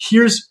here's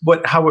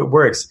how it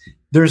works.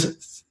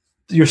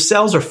 Your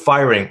cells are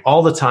firing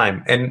all the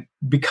time. And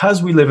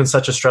because we live in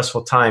such a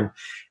stressful time,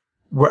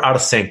 we're out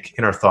of sync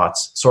in our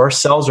thoughts. So our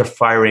cells are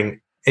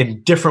firing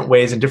in different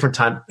ways, in different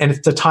time. And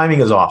the timing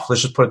is off.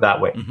 Let's just put it that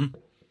way. Mm-hmm.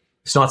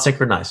 It's not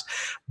synchronized.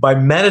 By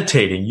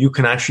meditating, you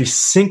can actually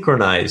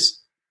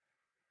synchronize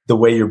the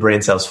way your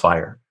brain cells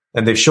fire.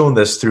 And they've shown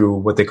this through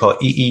what they call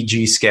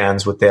EEG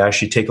scans, what they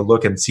actually take a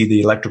look and see the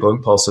electrical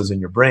impulses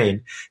in your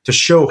brain to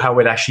show how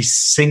it actually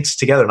syncs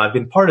together. And I've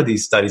been part of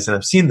these studies and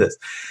I've seen this,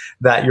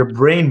 that your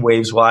brain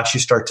waves will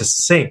actually start to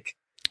sync.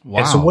 Wow.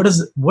 And so what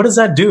does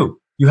that do?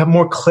 You have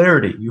more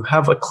clarity. You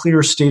have a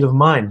clear state of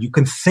mind. You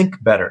can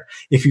think better.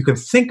 If you can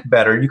think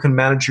better, you can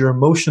manage your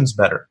emotions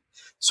better.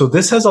 So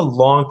this has a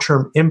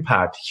long-term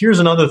impact. Here's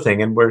another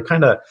thing, and we're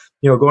kind of,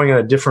 going in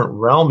a different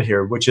realm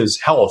here, which is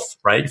health,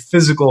 right?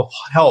 Physical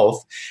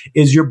health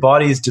is your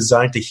body is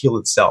designed to heal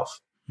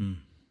itself. Hmm.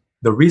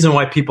 The reason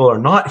why people are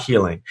not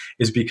healing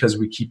is because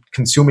we keep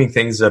consuming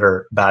things that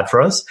are bad for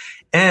us,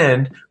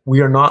 and we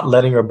are not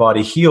letting our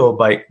body heal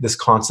by this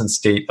constant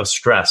state of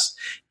stress.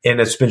 And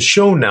it's been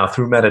shown now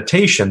through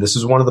meditation. This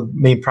is one of the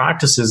main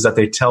practices that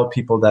they tell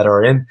people that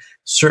are in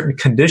certain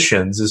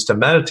conditions is to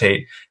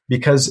meditate,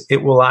 because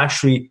it will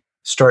actually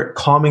start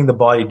calming the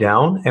body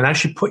down and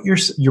actually put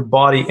your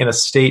body in a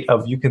state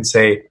of, you can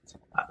say,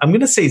 I'm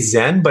going to say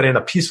Zen, but in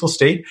a peaceful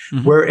state,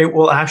 mm-hmm. where it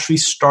will actually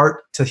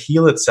start to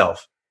heal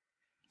itself.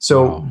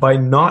 So by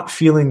not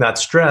feeling that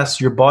stress,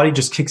 your body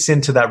just kicks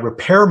into that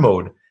repair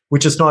mode,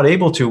 which it's not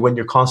able to when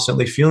you're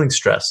constantly feeling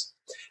stress.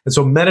 And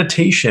so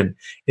meditation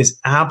is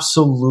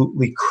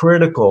absolutely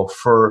critical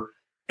for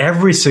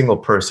every single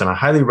person. I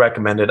highly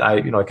recommend it.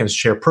 I can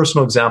share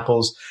personal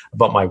examples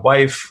about my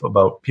wife,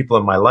 about people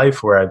in my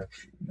life where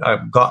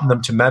I've gotten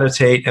them to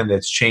meditate and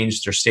it's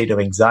changed their state of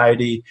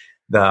anxiety.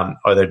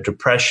 either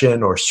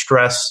depression or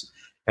stress.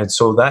 And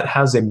so that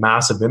has a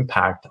massive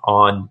impact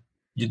on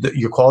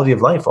your quality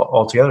of life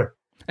altogether.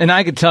 And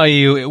I can tell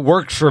you, it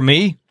works for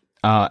me.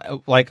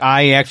 Like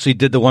I actually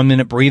did the 1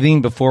 minute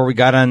breathing before we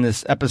got on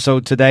this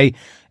episode today.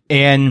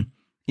 And,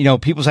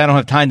 people say I don't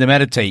have time to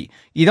meditate.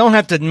 You don't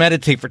have to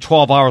meditate for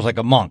 12 hours like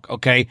a monk.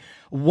 Okay.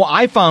 Well,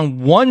 I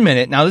found 1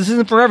 minute. Now this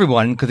isn't for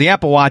everyone because the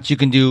Apple Watch, you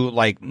can do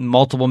like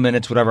multiple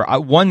minutes, whatever.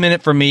 1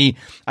 minute for me,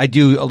 I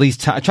do at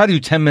least, I try to do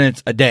 10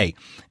 minutes a day,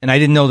 and I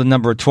didn't know the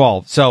number of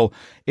 12. So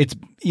it's,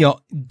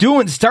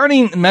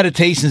 starting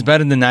meditation is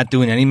better than not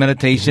doing any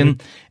meditation.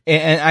 Mm-hmm.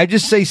 And I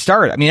just say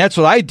start. I mean, that's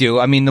what I do.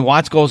 I mean, the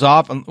watch goes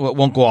off, it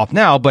won't go off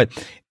now, but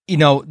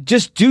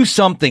just do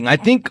something. I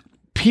think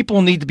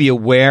people need to be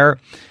aware.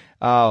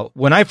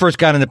 When I first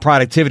got into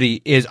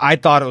productivity I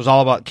thought it was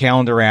all about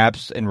calendar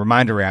apps and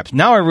reminder apps.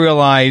 Now I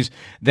realize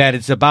that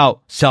it's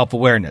about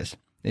self-awareness.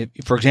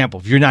 For example,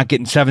 if you're not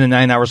getting 7 to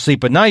 9 hours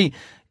sleep a night,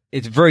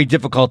 it's very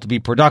difficult to be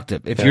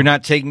productive. If you're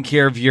not taking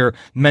care of your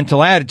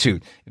mental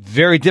attitude,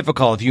 very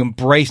difficult. If you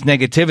embrace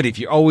negativity, if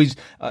you're always,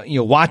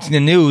 watching the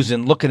news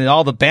and looking at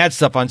all the bad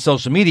stuff on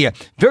social media,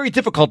 very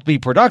difficult to be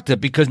productive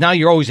because now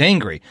you're always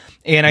angry.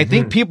 And I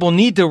think people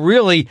need to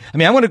really, I'm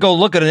going to go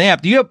look at an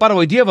app. Do you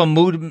have a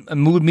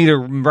mood meter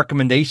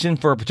recommendation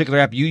for a particular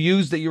app you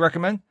use that you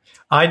recommend?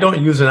 I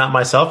don't use an app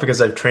myself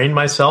because I've trained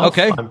myself.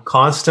 Okay. I'm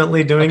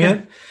constantly doing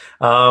it.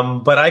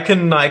 But I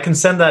can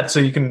send that so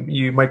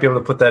you might be able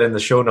to put that in the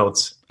show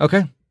notes.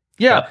 Okay.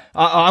 Yeah.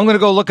 I'm going to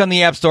go look on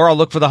the App Store. I'll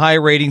look for the high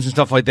ratings and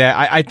stuff like that.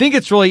 I think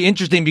it's really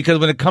interesting because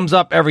when it comes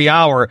up every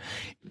hour,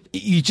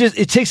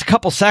 it takes a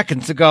couple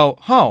seconds to go,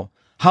 how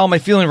am I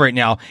feeling right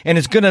now? And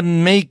it's going to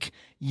make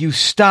you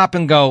stop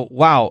and go,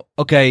 wow,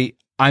 okay,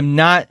 I'm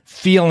not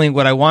feeling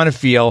what I want to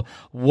feel.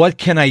 What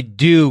can I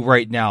do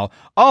right now?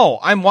 Oh,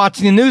 I'm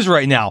watching the news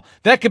right now.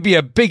 That could be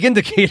a big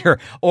indicator.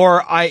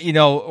 Or I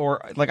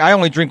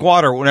only drink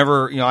water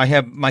whenever, I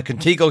have my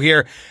Contigo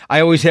here. I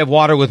always have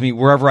water with me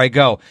wherever I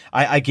go.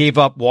 I gave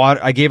up water.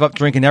 I gave up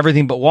drinking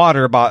everything but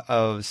water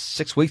about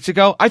 6 weeks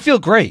ago. I feel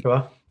great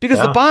because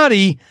the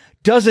body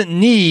doesn't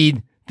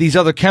need these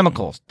other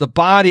chemicals. The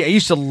body, I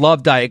used to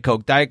love Diet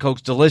Coke. Diet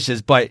Coke's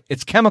delicious, but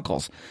it's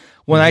chemicals.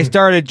 When I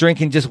started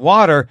drinking just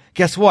water,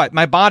 guess what?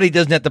 My body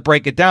doesn't have to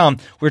break it down.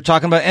 We're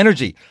talking about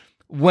energy.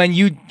 When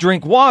you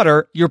drink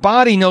water, your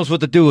body knows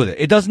what to do with it.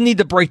 It doesn't need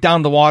to break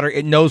down the water.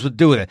 It knows what to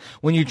do with it.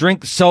 When you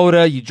drink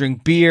soda, you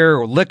drink beer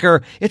or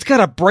liquor, it's got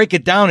to break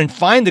it down and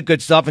find the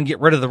good stuff and get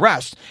rid of the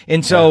rest.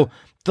 And so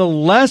the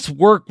less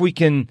work we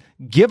can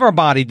give our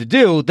body to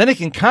do, then it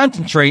can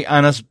concentrate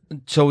on us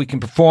so we can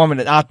perform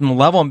at an optimal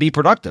level and be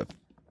productive.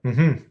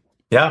 Mm-hmm.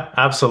 Yeah,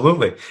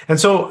 absolutely. And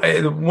so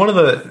one of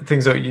the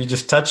things that you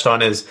just touched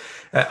on is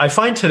I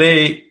find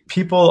today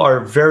people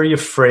are very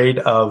afraid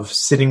of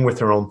sitting with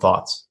their own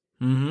thoughts,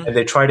 and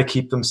they try to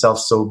keep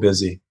themselves so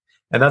busy.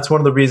 And that's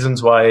one of the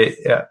reasons why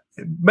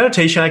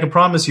meditation, I can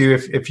promise you,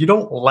 if you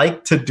don't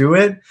like to do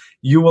it,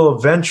 you will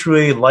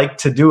eventually like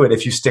to do it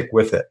if you stick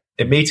with it.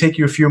 It may take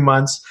you a few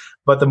months,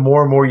 but the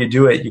more and more you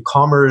do it, you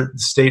calmer the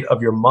state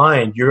of your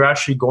mind. You're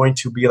actually going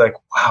to be like,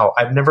 wow,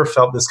 I've never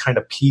felt this kind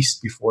of peace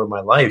before in my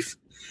life.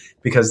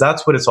 Because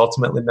that's what it's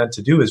ultimately meant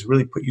to do, is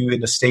really put you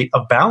in a state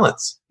of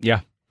balance. Yeah.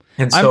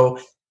 And so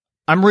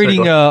I'm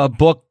reading a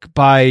book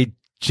by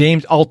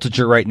James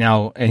Altucher right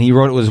now, and he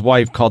wrote it with his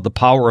wife called The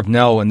Power of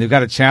No. And they've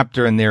got a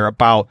chapter in there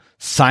about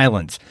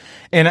silence.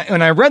 And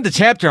when I read the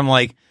chapter, I'm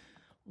like,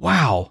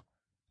 wow,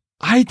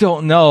 I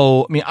don't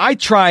know. I mean, I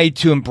tried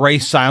to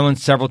embrace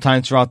silence several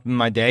times throughout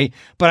my day,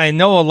 but I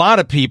know a lot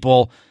of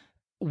people,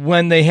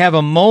 when they have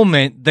a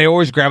moment, they're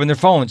always grabbing their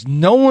phones.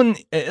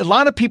 A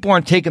lot of people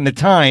aren't taking the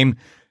time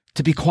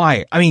to be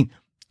quiet. I mean,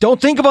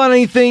 don't think about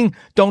anything.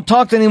 Don't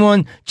talk to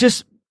anyone.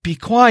 Just be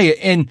quiet.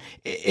 And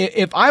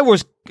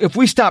if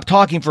we stopped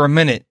talking for a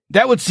minute,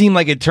 that would seem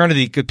like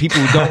eternity. Because people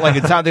who don't like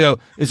it sound, they go,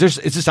 is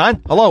this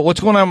on? Hello, what's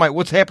going on?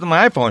 What's happening on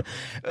my iPhone?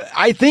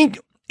 I think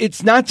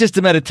it's not just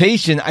a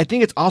meditation. I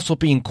think it's also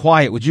being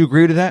quiet. Would you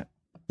agree to that?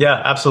 Yeah,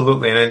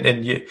 absolutely.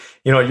 And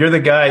you're the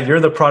guy, you're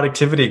the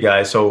productivity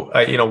guy. So,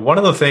 one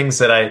of the things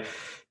that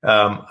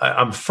I'm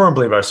a firm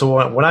believer.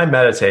 So when I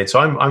meditate, so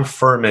I'm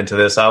firm into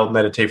this. I'll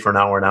meditate for an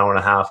hour and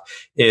a half.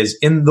 Is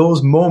in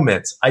those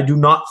moments, I do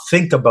not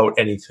think about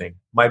anything.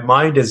 My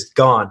mind is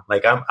gone.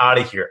 Like I'm out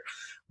of here.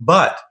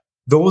 But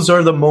those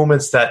are the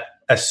moments that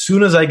as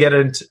soon as I get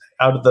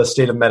out of the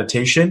state of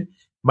meditation,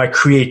 my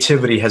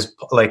creativity has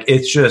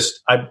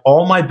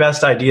all my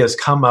best ideas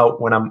come out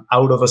when I'm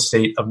out of a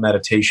state of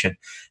meditation,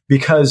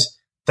 because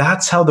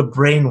that's how the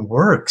brain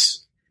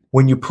works.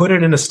 When you put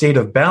it in a state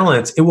of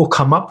balance, it will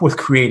come up with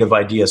creative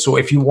ideas. So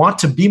if you want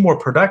to be more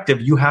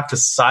productive, you have to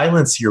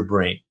silence your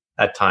brain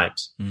at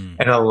times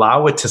and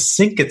allow it to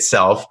sync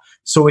itself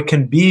so it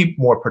can be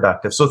more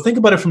productive. So think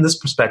about it from this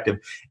perspective.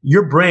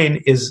 Your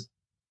brain is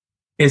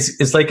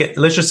like,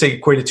 let's just say,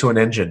 equated to an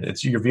engine.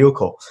 It's your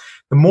vehicle.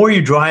 The more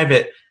you drive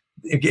it,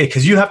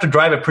 because you have to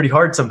drive it pretty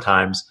hard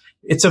sometimes,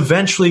 it's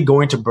eventually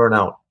going to burn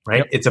out, right?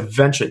 Yep. It's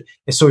eventually.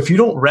 So if you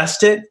don't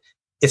rest it,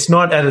 it's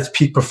not at its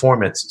peak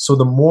performance. So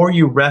the more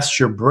you rest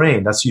your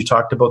brain, that's, you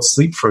talked about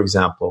sleep, for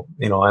example,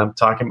 we're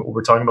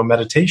talking about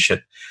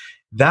meditation,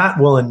 that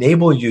will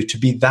enable you to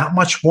be that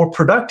much more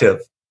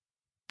productive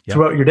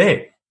throughout your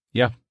day.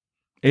 Yeah.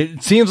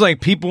 It seems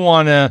like people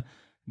want to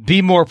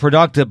be more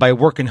productive by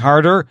working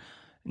harder.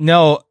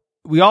 No,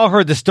 we all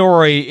heard the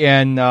story,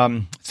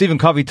 and Stephen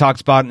Covey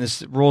talks about it in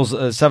his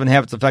rules, 7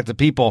 Habits of Effective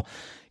People.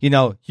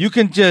 You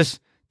can just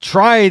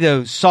try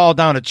to saw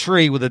down a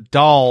tree with a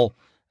dull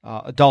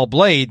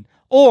blade,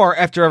 or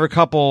after every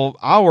couple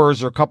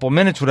hours or a couple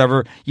minutes,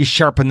 whatever, you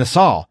sharpen the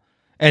saw.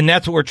 And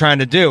that's what we're trying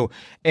to do.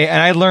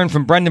 And I learned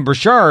from Brendan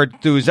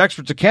Burchard through his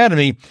Experts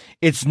Academy,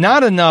 it's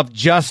not enough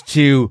just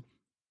to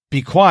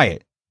be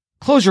quiet.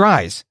 Close your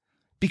eyes,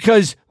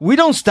 because we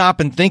don't stop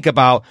and think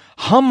about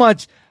how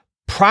much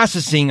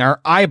processing our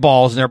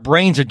eyeballs and our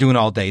brains are doing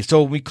all day.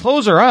 So when we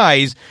close our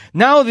eyes,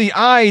 now the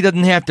eye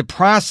doesn't have to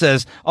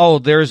process, oh,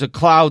 there's a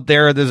cloud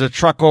there, there's a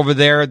truck over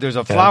there, there's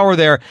a flower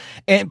there.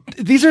 And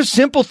these are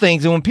simple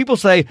things. And when people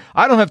say,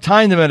 I don't have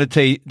time to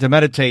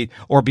meditate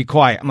or be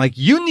quiet, I'm like,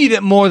 you need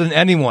it more than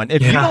anyone.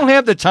 If you don't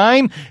have the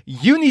time,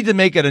 you need to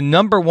make it a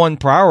number one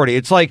priority.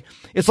 It's like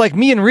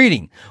me and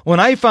reading. When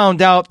I found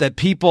out that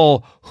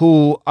people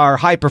who are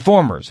high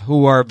performers,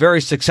 who are very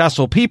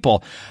successful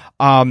people,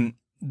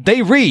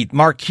 they read.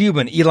 Mark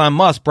Cuban, Elon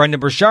Musk,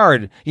 Brendan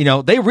Burchard,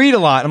 they read a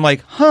lot. I'm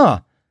like,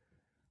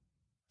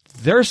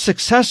 they're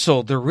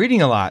successful. They're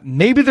reading a lot.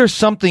 Maybe there's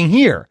something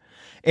here.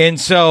 And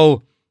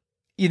so,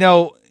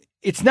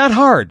 it's not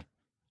hard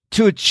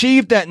to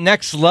achieve that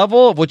next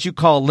level of what you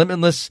call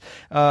limitless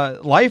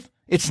life.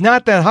 It's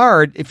not that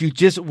hard if you're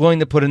just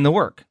willing to put in the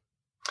work.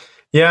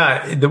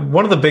 Yeah.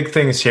 One of the big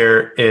things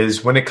here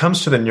is when it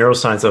comes to the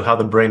neuroscience of how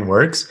the brain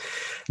works,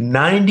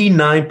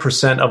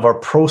 99% of our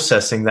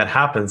processing that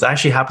happens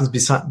actually happens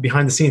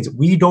behind the scenes.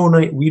 We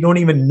don't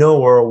even know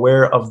or are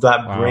aware of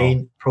that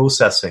brain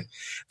processing.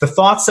 The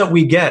thoughts that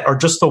we get are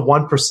just the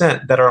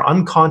 1% that our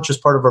unconscious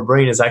part of our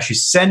brain is actually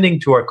sending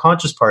to our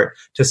conscious part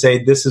to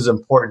say, this is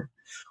important.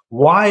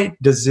 Why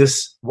is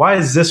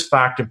this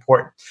fact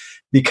important?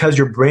 Because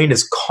your brain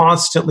is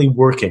constantly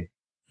working.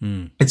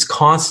 It's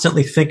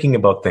constantly thinking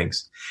about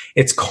things.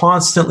 It's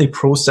constantly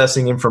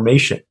processing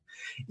information.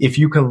 If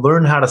you can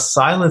learn how to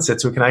silence it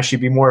so it can actually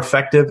be more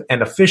effective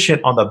and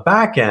efficient on the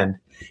back end,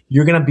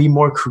 you're going to be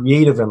more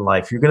creative in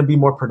life. You're going to be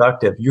more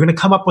productive. You're going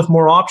to come up with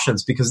more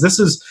options, because this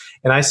is,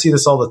 and I see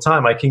this all the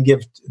time, I can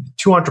give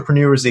 2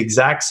 entrepreneurs the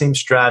exact same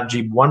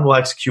strategy. One will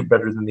execute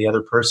better than the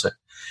other person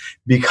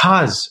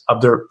because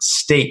of their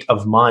state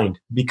of mind,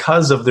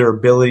 because of their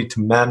ability to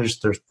manage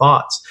their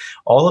thoughts,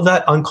 all of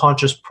that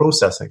unconscious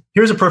processing.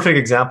 Here's a perfect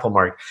example,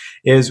 Mark,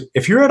 is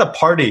if you're at a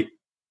party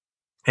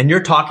and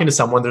you're talking to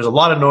someone, there's a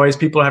lot of noise,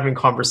 people are having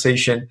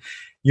conversation,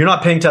 you're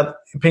not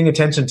paying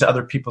attention to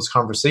other people's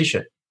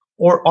conversation.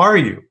 Or are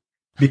you?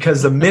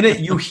 Because the minute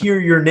you hear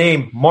your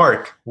name,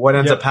 Mark, what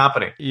ends up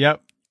happening?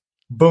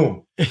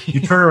 Boom. You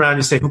turn around and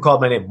you say, who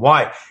called my name?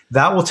 Why?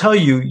 That will tell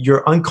you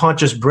your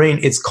unconscious brain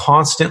is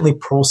constantly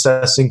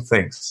processing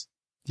things.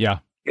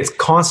 It's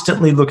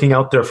constantly looking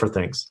out there for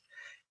things.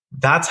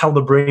 That's how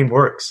the brain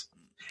works.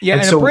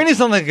 And so, the brain is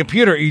not like a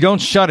computer. You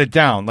don't shut it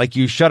down. Like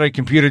you shut a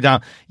computer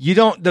down.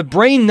 The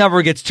brain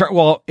never gets turned.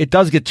 Well, it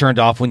does get turned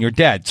off when you're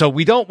dead. So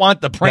we don't want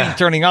the brain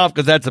turning off,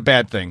 because that's a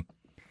bad thing.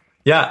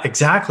 Yeah,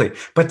 exactly.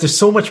 But there's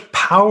so much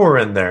power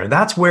in there.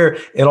 That's where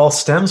it all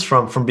stems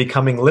from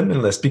becoming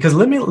limitless, because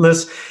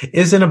limitless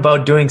isn't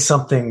about doing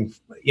something,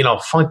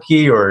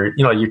 funky, or,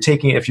 you're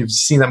taking, if you've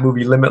seen that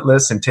movie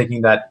Limitless and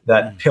taking that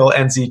pill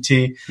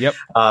NZT.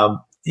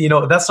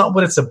 That's not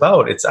what it's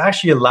about. It's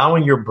actually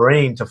allowing your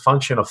brain to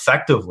function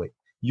effectively,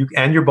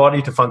 and your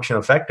body to function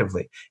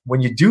effectively.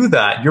 When you do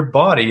that, your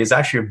body is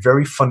actually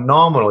very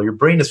phenomenal. Your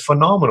brain is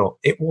phenomenal.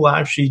 It will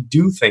actually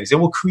do things.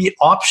 It will create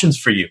options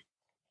for you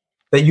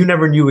that you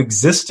never knew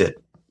existed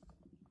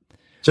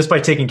just by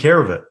taking care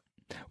of it.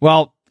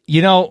 Well,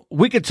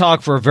 we could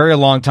talk for a very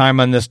long time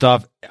on this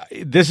stuff.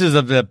 This is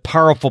a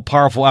powerful,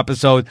 powerful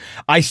episode.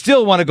 I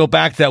still want to go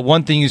back to that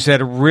one thing you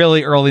said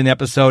really early in the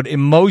episode.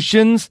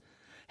 Emotions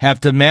have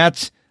to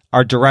match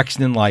our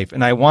direction in life.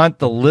 And I want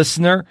the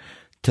listener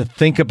to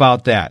think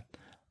about that.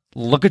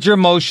 Look at your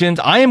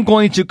emotions. I am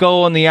going to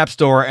go on the App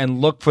Store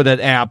and look for that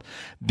app,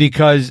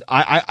 because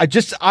I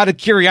just out of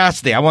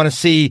curiosity, I want to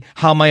see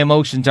how my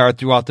emotions are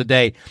throughout the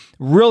day.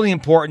 Really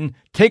important.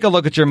 Take a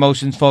look at your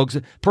emotions, folks.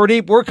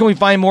 Purdeep, where can we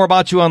find more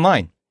about you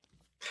online?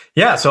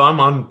 Yeah, so I'm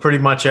on pretty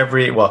much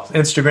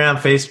Instagram,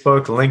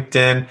 Facebook,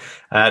 LinkedIn,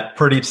 at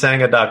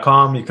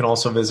PurdeepSangha.com. You can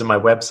also visit my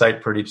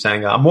website, Purdeep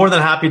Sangha. I'm more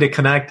than happy to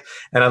connect,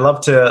 and I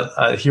love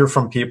to hear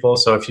from people.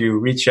 So if you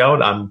reach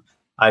out,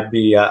 I'd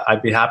be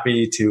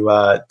happy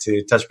to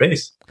touch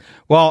base.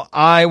 Well,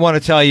 I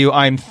want to tell you,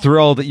 I'm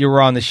thrilled that you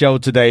were on the show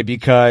today,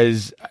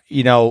 because,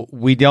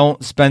 we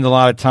don't spend a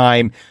lot of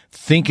time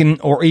thinking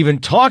or even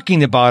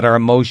talking about our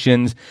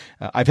emotions.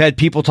 I've had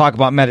people talk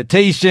about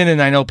meditation,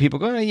 and I know people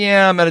go,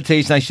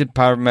 meditation, I should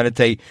probably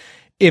meditate.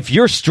 If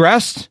you're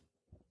stressed,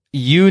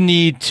 you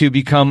need to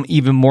become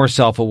even more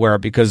self-aware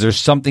because there's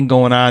something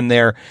going on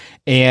there.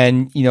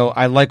 And,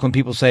 I like when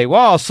people say,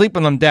 well, I'll sleep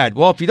when I'm dead.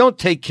 Well, if you don't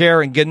take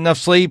care and get enough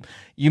sleep,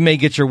 you may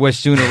get your wish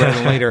sooner rather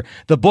than later.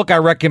 The book I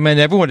recommend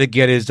everyone to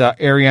get is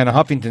Arianna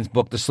Huffington's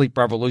book, The Sleep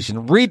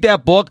Revolution. Read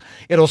that book.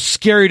 It'll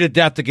scare you to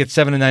death to get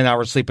 7 to 9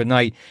 hours sleep a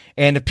night.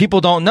 And if people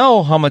don't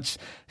know how much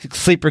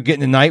sleep you're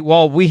getting a night,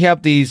 well, we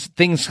have these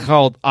things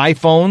called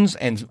iPhones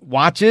and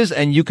watches,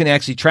 and you can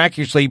actually track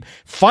your sleep.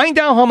 Find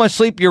out how much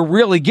sleep you're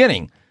really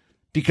getting.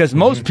 Because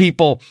most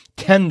people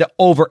tend to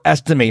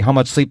overestimate how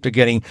much sleep they're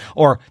getting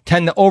or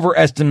tend to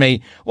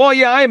overestimate, well,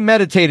 yeah, I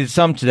meditated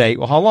some today.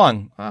 Well, how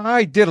long?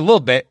 I did a little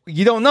bit.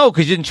 You don't know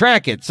because you didn't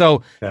track it.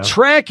 So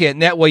track it,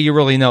 and that way you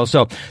really know.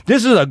 So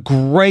this is a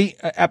great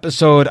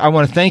episode. I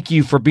want to thank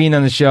you for being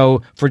on the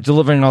show, for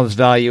delivering all this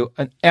value.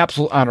 An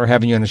absolute honor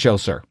having you on the show,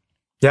 sir.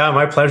 Yeah,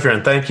 my pleasure.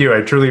 And thank you.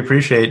 I truly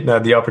appreciate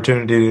the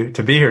opportunity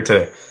to be here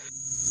today.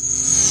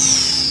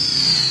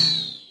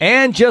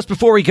 And just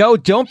before we go,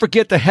 don't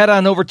forget to head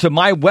on over to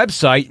my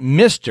website,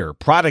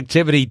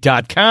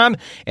 MrProductivity.com,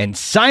 and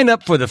sign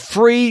up for the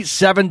free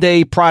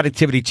 7-day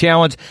productivity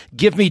challenge.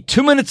 Give me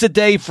 2 minutes a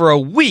day for a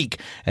week,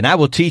 and I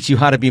will teach you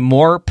how to be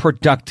more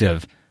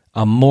productive.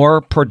 A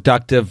more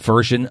productive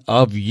version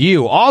of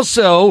you.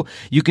 Also,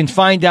 you can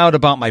find out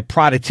about my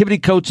productivity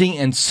coaching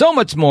and so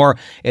much more.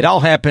 It all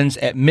happens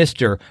at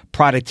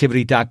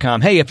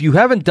MrProductivity.com. Hey, if you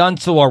haven't done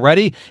so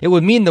already, it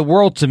would mean the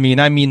world to me,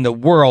 and I mean the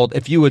world,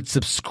 if you would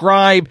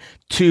subscribe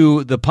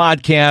to the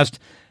podcast.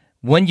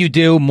 When you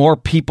do, more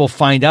people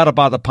find out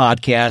about the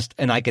podcast,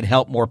 and I can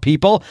help more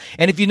people.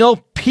 And if you know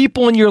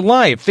people in your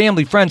life,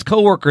 family, friends,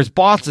 coworkers,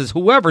 bosses,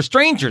 whoever,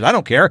 strangers, I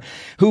don't care,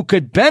 who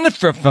could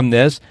benefit from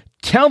this,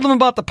 tell them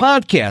about the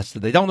podcast.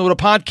 If they don't know what a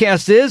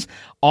podcast is,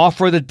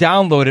 offer to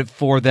download it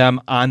for them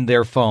on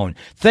their phone.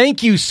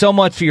 Thank you so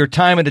much for your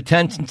time and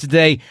attention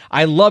today.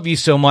 I love you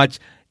so much.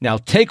 Now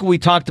take what we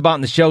talked about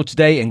in the show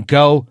today and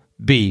go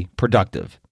be productive.